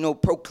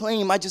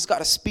proclaim. I just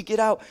gotta speak it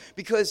out,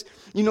 because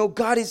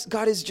God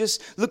is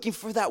just looking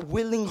for that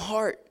willing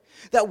heart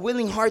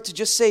to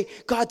just say,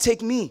 God,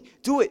 take me,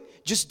 do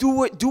it, just do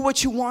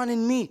what you want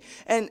in me.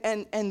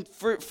 And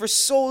for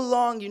so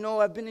long,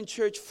 I've been in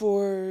church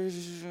for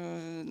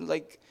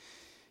like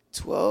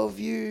 12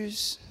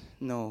 years,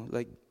 no,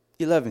 like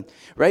 11,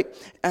 right?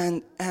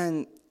 And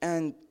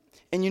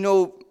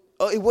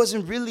it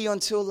wasn't really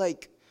until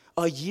like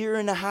a year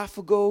and a half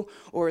ago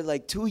or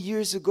like 2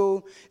 years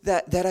ago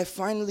that I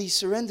finally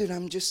surrendered.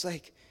 I'm just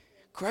like,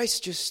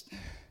 Christ, just,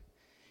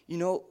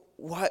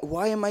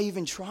 why am I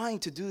even trying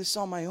to do this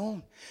on my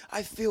own?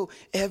 I feel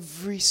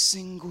every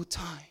single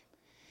time,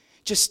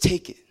 just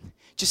take it.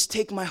 Just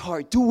take my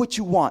heart. Do what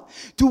you want.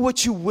 Do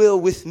what you will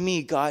with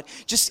me, God.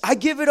 I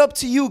give it up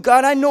to you,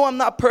 God. I know I'm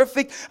not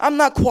perfect. I'm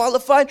not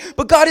qualified.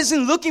 But God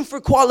isn't looking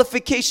for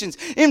qualifications.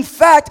 In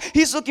fact,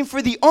 He's looking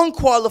for the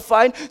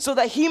unqualified so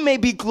that He may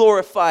be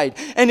glorified.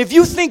 And if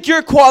you think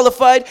you're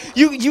qualified,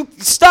 you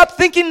stop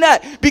thinking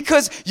that,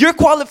 because your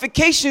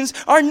qualifications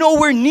are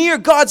nowhere near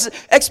God's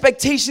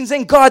expectations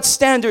and God's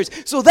standards.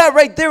 So that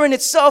right there in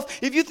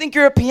itself, if you think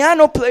you're a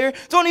piano player,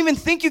 don't even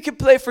think you can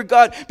play for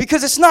God,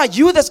 because it's not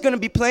you that's going to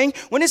be playing.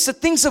 When it's the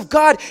things of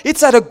God,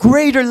 it's at a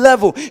greater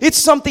level. It's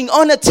something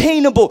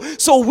unattainable.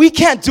 So we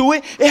can't do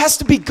it. It has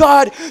to be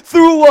God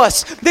through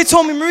us. They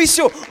told me,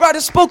 Mauricio, write a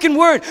spoken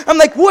word. I'm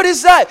like, what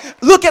is that?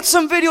 Look at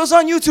some videos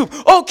on YouTube.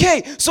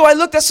 Okay, so I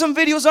looked at some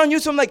videos on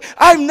YouTube. I'm like,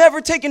 I've never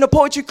taken a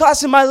poetry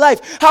class in my life.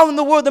 How in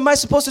the world am I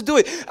supposed to do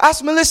it?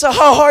 Ask Melissa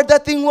how hard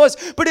that thing was.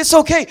 But it's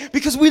okay,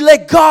 because we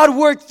let God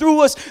work through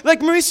us.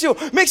 Like,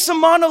 Mauricio, make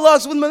some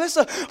monologues with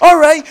Melissa. All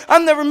right,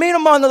 I've never made a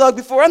monologue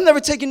before. I've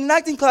never taken an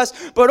acting class.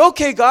 But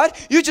okay, God,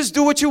 you just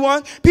do what you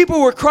want.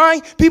 People were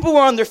crying. People were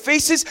on their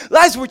faces.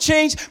 Lives were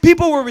changed.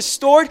 People were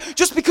restored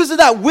just because of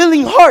that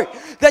willing heart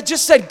that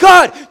just said,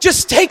 God,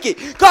 just take it.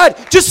 God,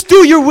 just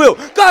do your will.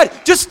 God,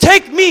 just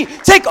take me.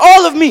 Take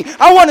all of me.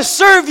 I want to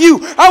serve you.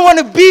 I want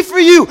to be for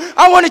you.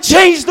 I want to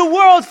change the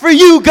world for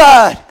you,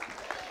 God.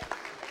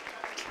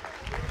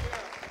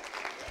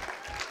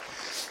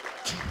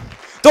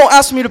 Don't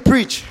ask me to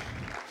preach.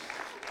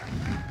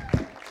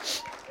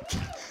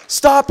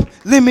 Stop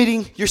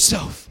limiting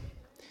yourself.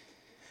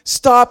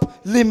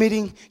 Stop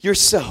limiting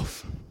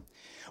yourself.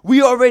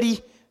 We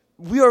already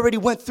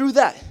went through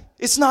that.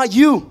 It's not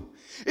you.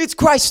 It's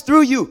Christ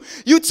through you.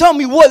 You tell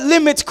me what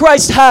limits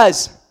Christ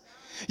has.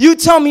 You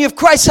tell me if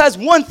Christ has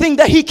one thing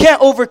that He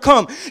can't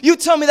overcome. You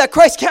tell me that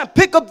Christ can't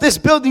pick up this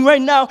building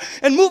right now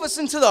and move us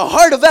into the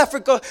heart of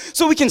Africa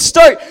so we can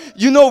start,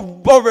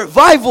 a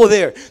revival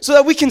there. So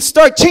that we can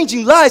start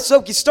changing lives, so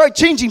we can start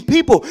changing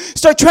people,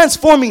 start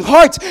transforming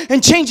hearts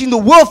and changing the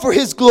world for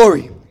His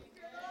glory.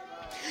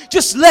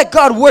 Just let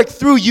God work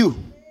through you.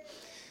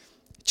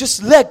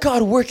 Just let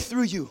God work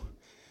through you.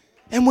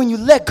 And when you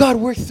let God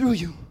work through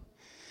you,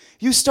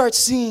 you start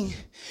seeing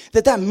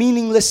that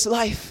meaningless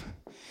life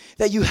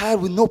that you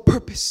had with no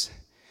purpose,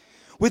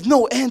 with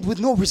no end, with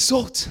no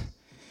result,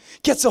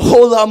 gets a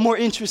whole lot more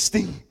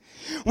interesting.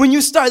 When you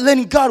start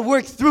letting God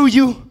work through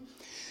you,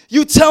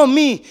 you tell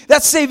me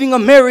that saving a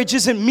marriage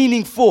isn't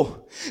meaningful.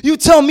 You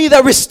tell me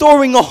that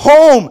restoring a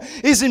home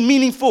isn't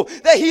meaningful,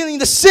 that healing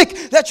the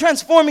sick, that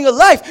transforming a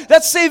life,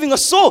 that saving a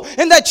soul,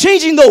 and that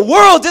changing the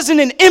world isn't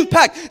an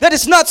impact, that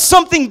it's not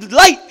something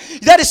light,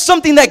 that is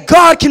something that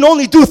God can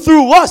only do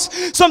through us,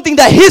 something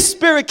that His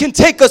Spirit can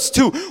take us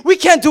to. We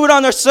can't do it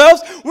on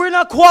ourselves. We're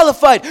not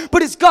qualified,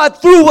 but it's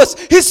God through us,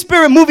 His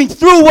Spirit moving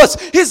through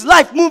us, His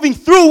life moving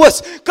through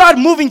us, God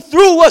moving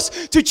through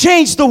us to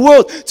change the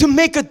world, to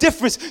make a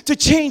difference, to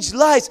change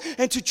lives,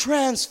 and to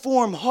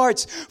transform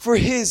hearts for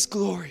His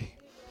glory.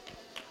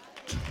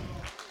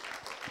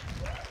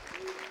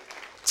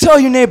 Tell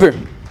your neighbor,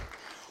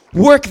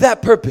 work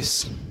that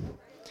purpose.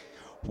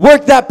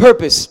 Work that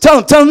purpose.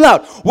 Tell him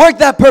loud, work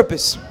that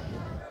purpose.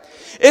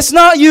 It's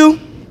not you.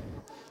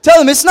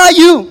 Tell him it's not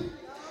you.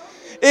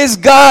 It's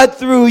God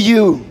through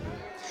you.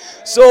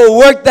 So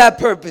work that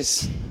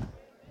purpose.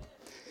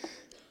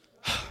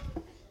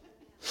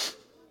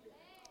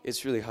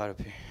 It's really hot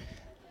up here.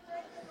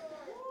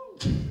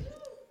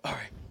 All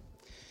right.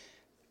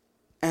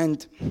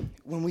 And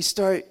when we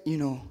start,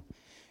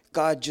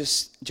 God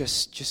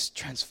just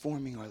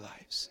transforming our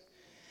lives.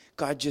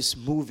 God just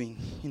moving,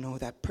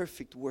 that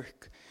perfect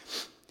work.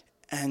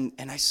 And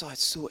I saw it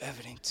so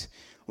evident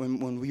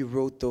when we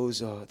wrote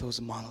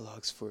those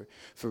monologues for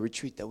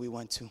retreat that we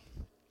went to.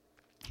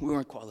 We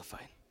weren't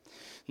qualified.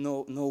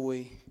 No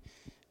way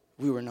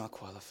we were not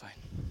qualified.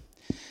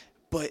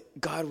 But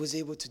God was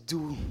able to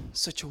do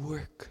such a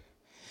work.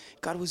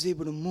 God was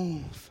able to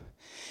move.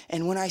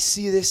 And when I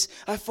see this,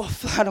 I fall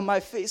flat on my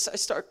face. I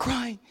start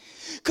crying.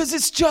 Because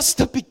it's just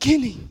the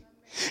beginning.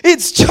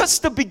 It's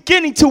just the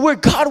beginning to where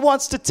God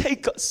wants to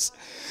take us.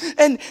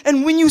 And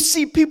when you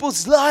see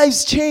people's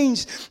lives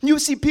change, you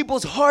see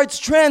people's hearts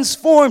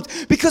transformed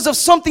because of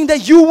something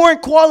that you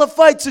weren't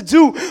qualified to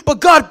do,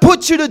 but God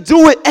put you to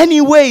do it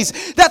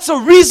anyways. That's a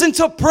reason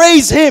to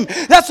praise Him.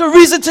 That's a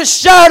reason to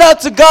shout out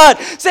to God.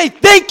 Say,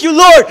 thank you,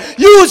 Lord.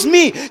 Use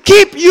me.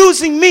 Keep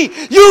using me.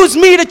 Use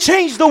me to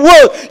change the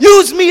world.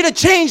 Use me to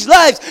change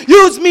lives.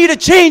 Use me to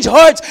change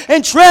hearts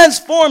and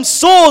transform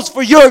souls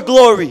for your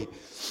glory.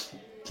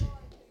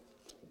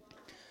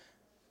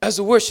 As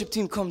the worship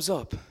team comes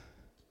up,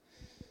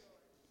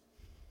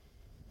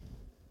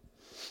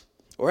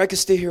 or I could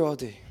stay here all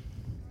day.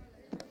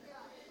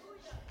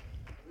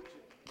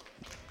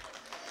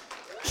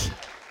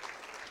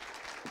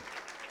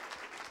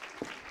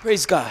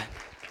 Praise God.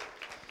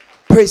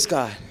 Praise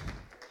God.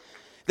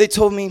 They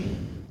told me,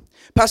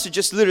 Pastor,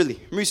 just literally,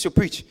 Mauricio,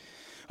 preach.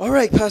 All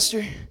right,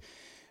 Pastor,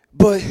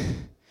 but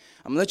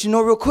I'm going to let you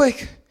know real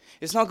quick,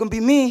 it's not going to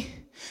be me.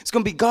 It's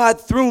going to be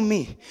God through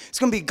me. It's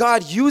going to be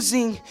God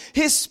using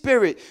His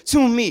Spirit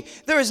to me.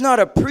 There is not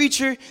a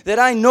preacher that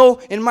I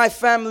know in my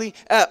family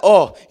at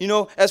all. You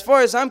know, as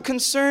far as I'm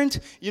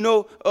concerned,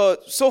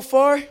 so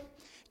far,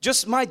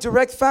 just my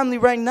direct family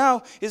right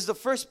now is the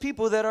first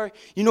people that are,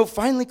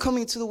 finally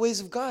coming to the ways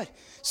of God.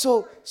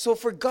 So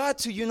for God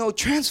to,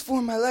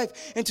 transform my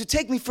life and to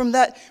take me from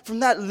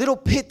that little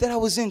pit that I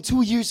was in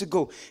 2 years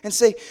ago and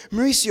say,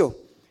 Mauricio,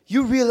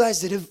 you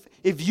realize that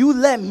if you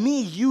let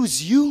me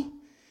use you,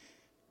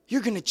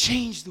 you're going to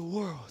change the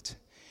world.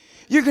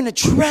 You're going to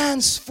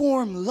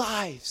transform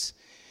lives.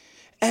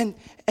 And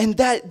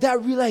that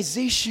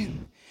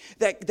realization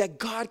that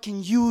God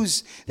can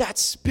use that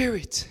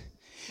Spirit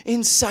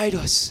inside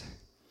us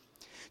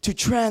to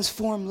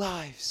transform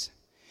lives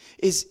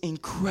is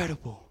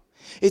incredible.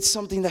 It's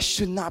something that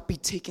should not be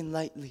taken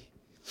lightly.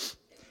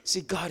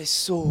 See, God is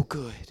so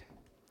good.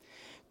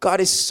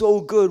 God is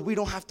so good. We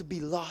don't have to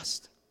be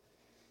lost.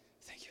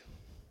 Thank you.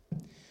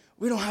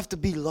 We don't have to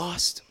be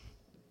lost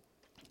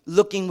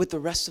looking with the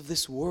rest of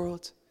this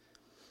world.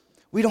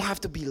 We don't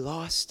have to be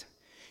lost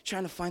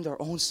trying to find our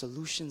own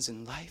solutions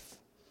in life.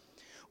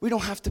 We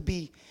don't have to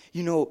be,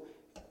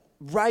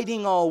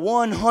 writing a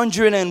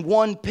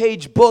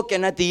 101-page book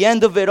and at the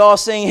end of it all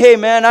saying, hey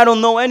man, I don't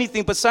know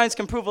anything, but science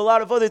can prove a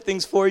lot of other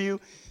things for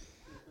you.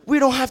 We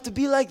don't have to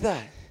be like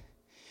that.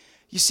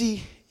 You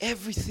see,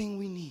 everything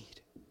we need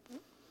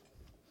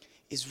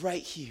is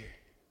right here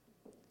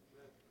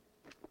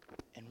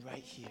and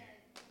right here.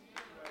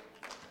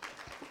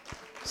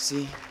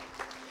 See,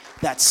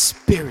 that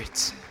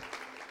spirit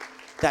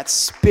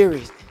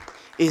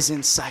is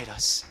inside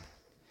us.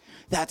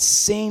 That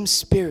same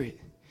spirit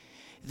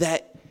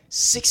that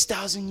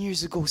 6,000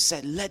 years ago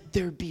said, let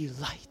there be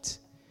light,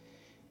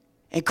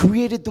 and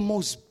created the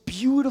most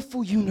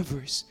beautiful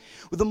universe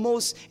with the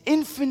most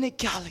infinite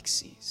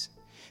galaxies.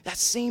 That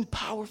same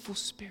powerful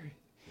spirit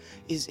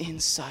is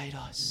inside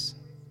us.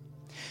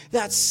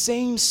 That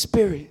same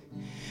spirit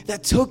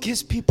that took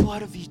His people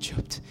out of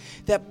Egypt,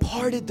 that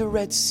parted the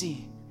Red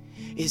Sea,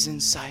 is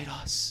inside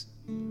us.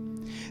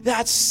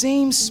 That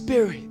same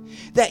spirit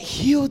that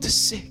healed the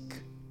sick,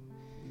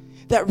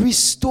 that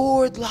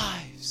restored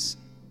lives,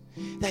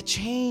 that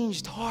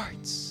changed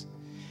hearts,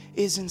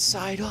 is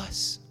inside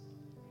us.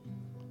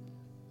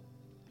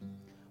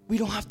 We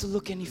don't have to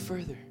look any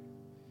further.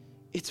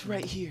 It's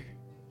right here.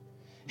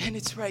 And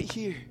it's right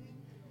here.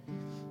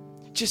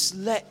 Just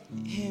let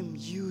Him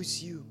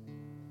use you.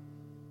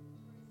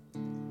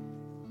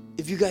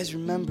 If you guys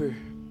remember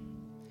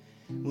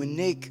when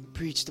Nick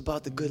preached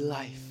about the good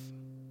life,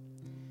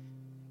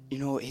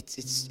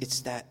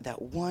 it's that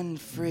one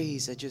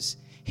phrase that just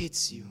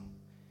hits you.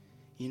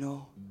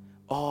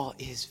 All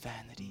is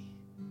vanity.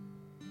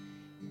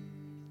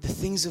 The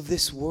things of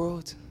this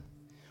world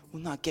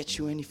will not get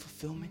you any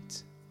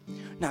fulfillment,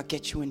 not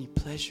get you any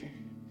pleasure,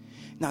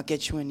 not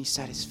get you any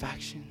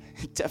satisfaction.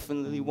 It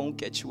definitely won't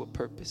get you a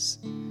purpose.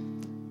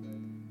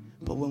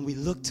 But when we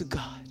look to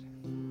God,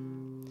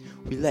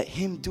 we let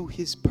Him do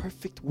His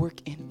perfect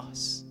work in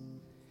us,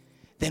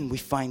 then we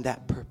find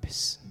that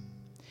purpose.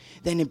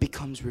 Then it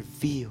becomes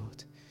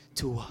revealed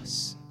to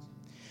us.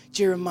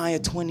 Jeremiah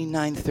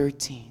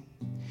 29:13.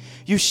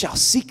 You shall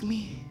seek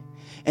me,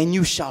 and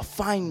you shall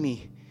find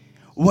me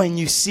when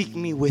you seek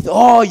me with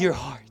all your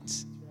heart.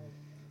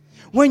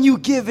 When you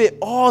give it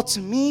all to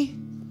me,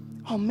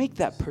 I'll make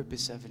that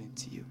purpose evident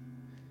to you.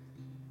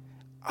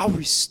 I'll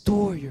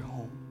restore your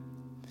home.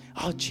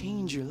 I'll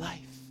change your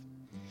life.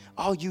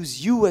 I'll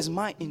use you as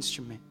my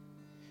instrument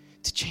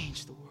to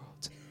change the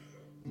world.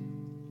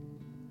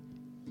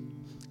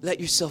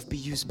 Let yourself be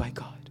used by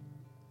God,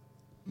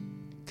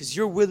 because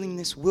your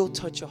willingness will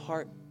touch a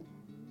heart.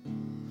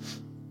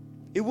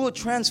 It will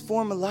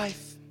transform a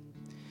life.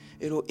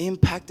 It'll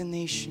impact a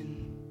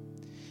nation,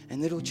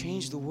 and it'll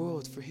change the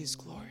world for His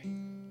glory.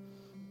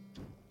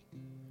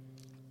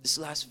 This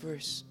last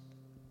verse,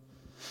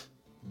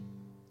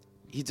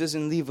 He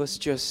doesn't leave us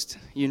just,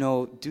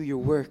 do your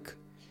work.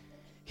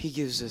 He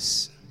gives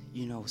us,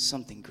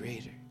 something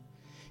greater.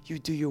 You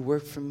do your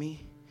work for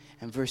me.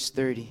 And verse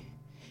 30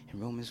 in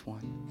Romans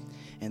 1.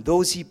 And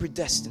those he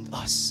predestined,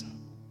 us,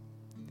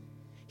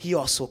 he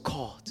also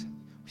called.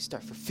 We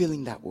start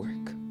fulfilling that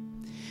work.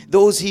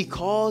 Those he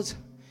called,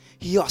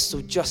 he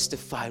also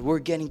justified. We're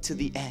getting to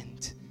the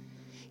end.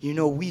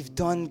 We've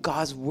done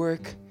God's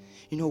work.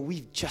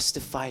 We've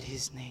justified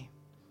his name.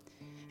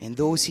 And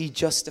those he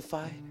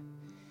justified,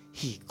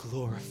 he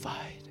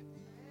glorified.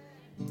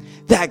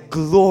 That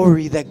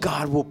glory that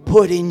God will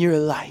put in your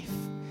life.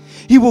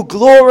 He will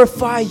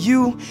glorify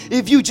you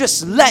if you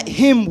just let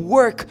him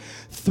work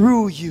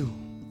through you.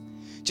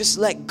 Just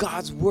let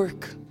God's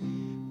work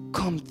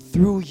come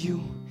through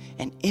you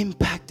and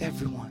impact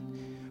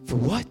everyone. For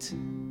what?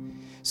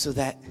 So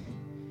that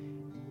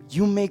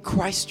you make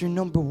Christ your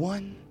number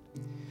one,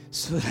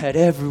 so that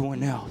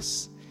everyone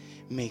else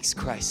makes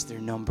Christ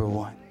their number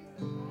one.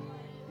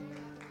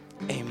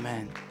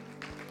 Amen.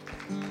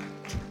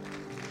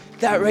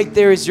 That right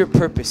there is your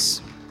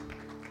purpose.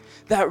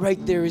 That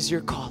right there is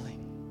your calling.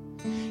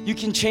 You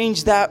can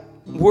change that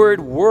word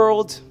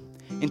world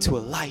into a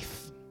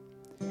life,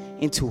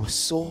 into a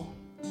soul,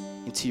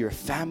 into your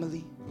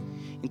family,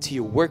 into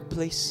your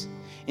workplace,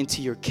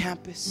 into your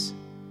campus,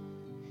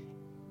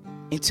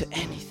 into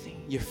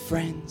anything, your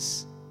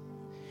friends,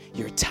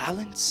 your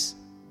talents.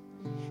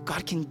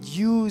 God can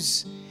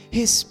use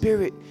his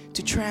Spirit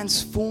to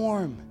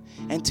transform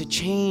and to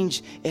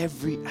change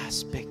every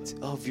aspect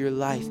of your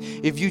life.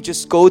 If you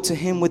just go to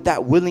him with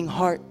that willing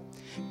heart,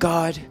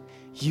 God,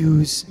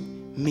 use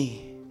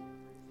me.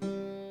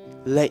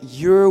 Let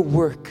your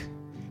work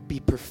be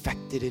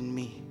perfected in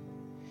me,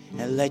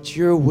 and let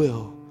your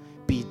will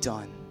be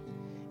done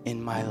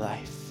in my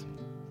life.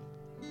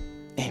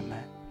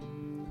 Amen.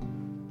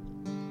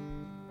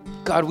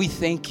 God, we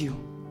thank you,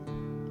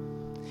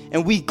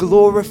 and we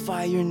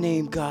glorify your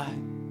name, God.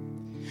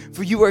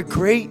 For you are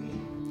great,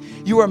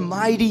 you are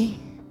mighty,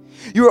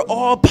 you are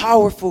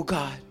all-powerful,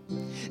 God.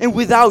 And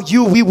without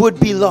you, we would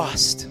be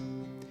lost.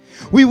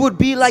 We would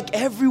be like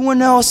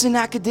everyone else in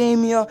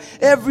academia,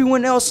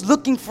 everyone else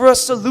looking for a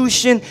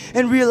solution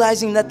and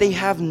realizing that they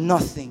have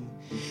nothing,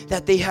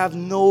 that they have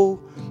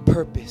no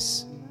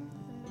purpose.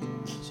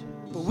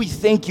 But we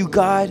thank you,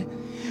 God,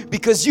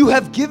 because you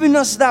have given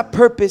us that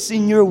purpose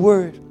in your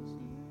word.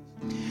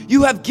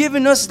 You have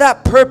given us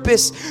that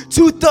purpose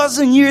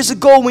 2,000 years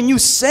ago when you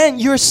sent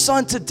your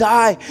son to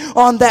die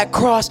on that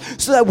cross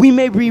so that we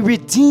may be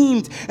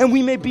redeemed and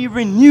we may be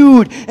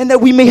renewed and that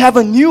we may have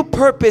a new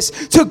purpose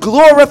to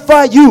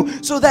glorify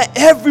you so that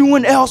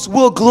everyone else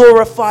will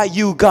glorify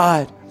you,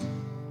 God.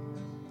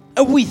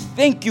 And we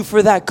thank you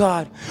for that,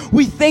 God.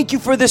 We thank you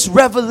for this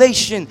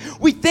revelation.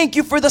 We thank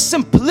you for the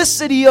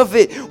simplicity of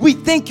it. We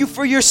thank you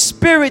for your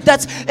Spirit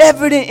that's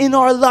evident in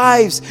our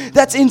lives,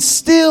 that's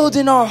instilled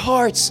in our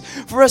hearts,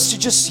 for us to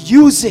just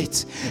use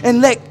it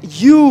and let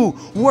you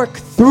work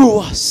through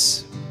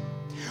us.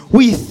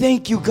 We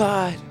thank you,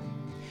 God,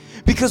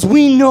 because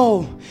we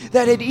know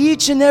that at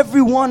each and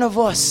every one of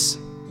us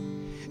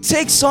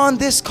takes on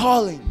this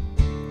calling,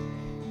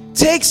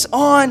 takes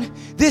on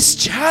this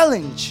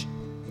challenge,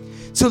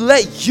 to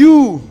let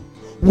you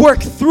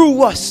work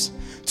through us,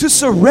 to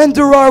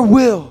surrender our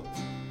will,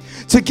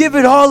 to give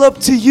it all up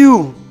to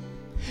you.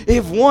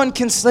 If one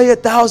can slay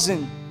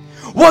 1,000,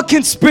 what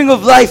can Spring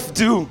of Life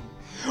do?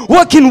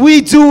 What can we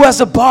do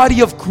as a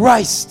body of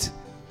Christ?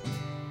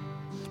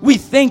 We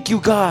thank you,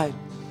 God.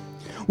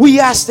 We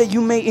ask that you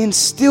may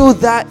instill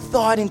that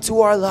thought into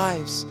our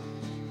lives,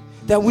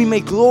 that we may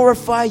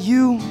glorify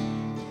you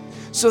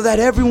so that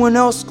everyone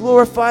else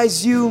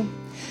glorifies you,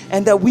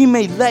 and that we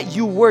may let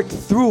you work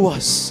through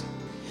us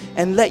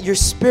and let your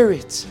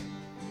Spirit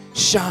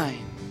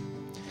shine.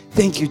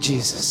 Thank you,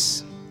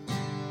 Jesus.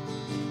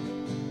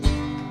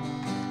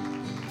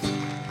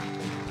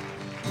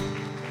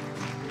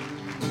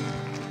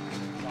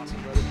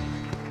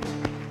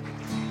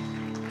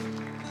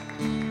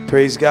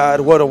 Praise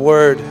God. What a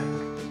word.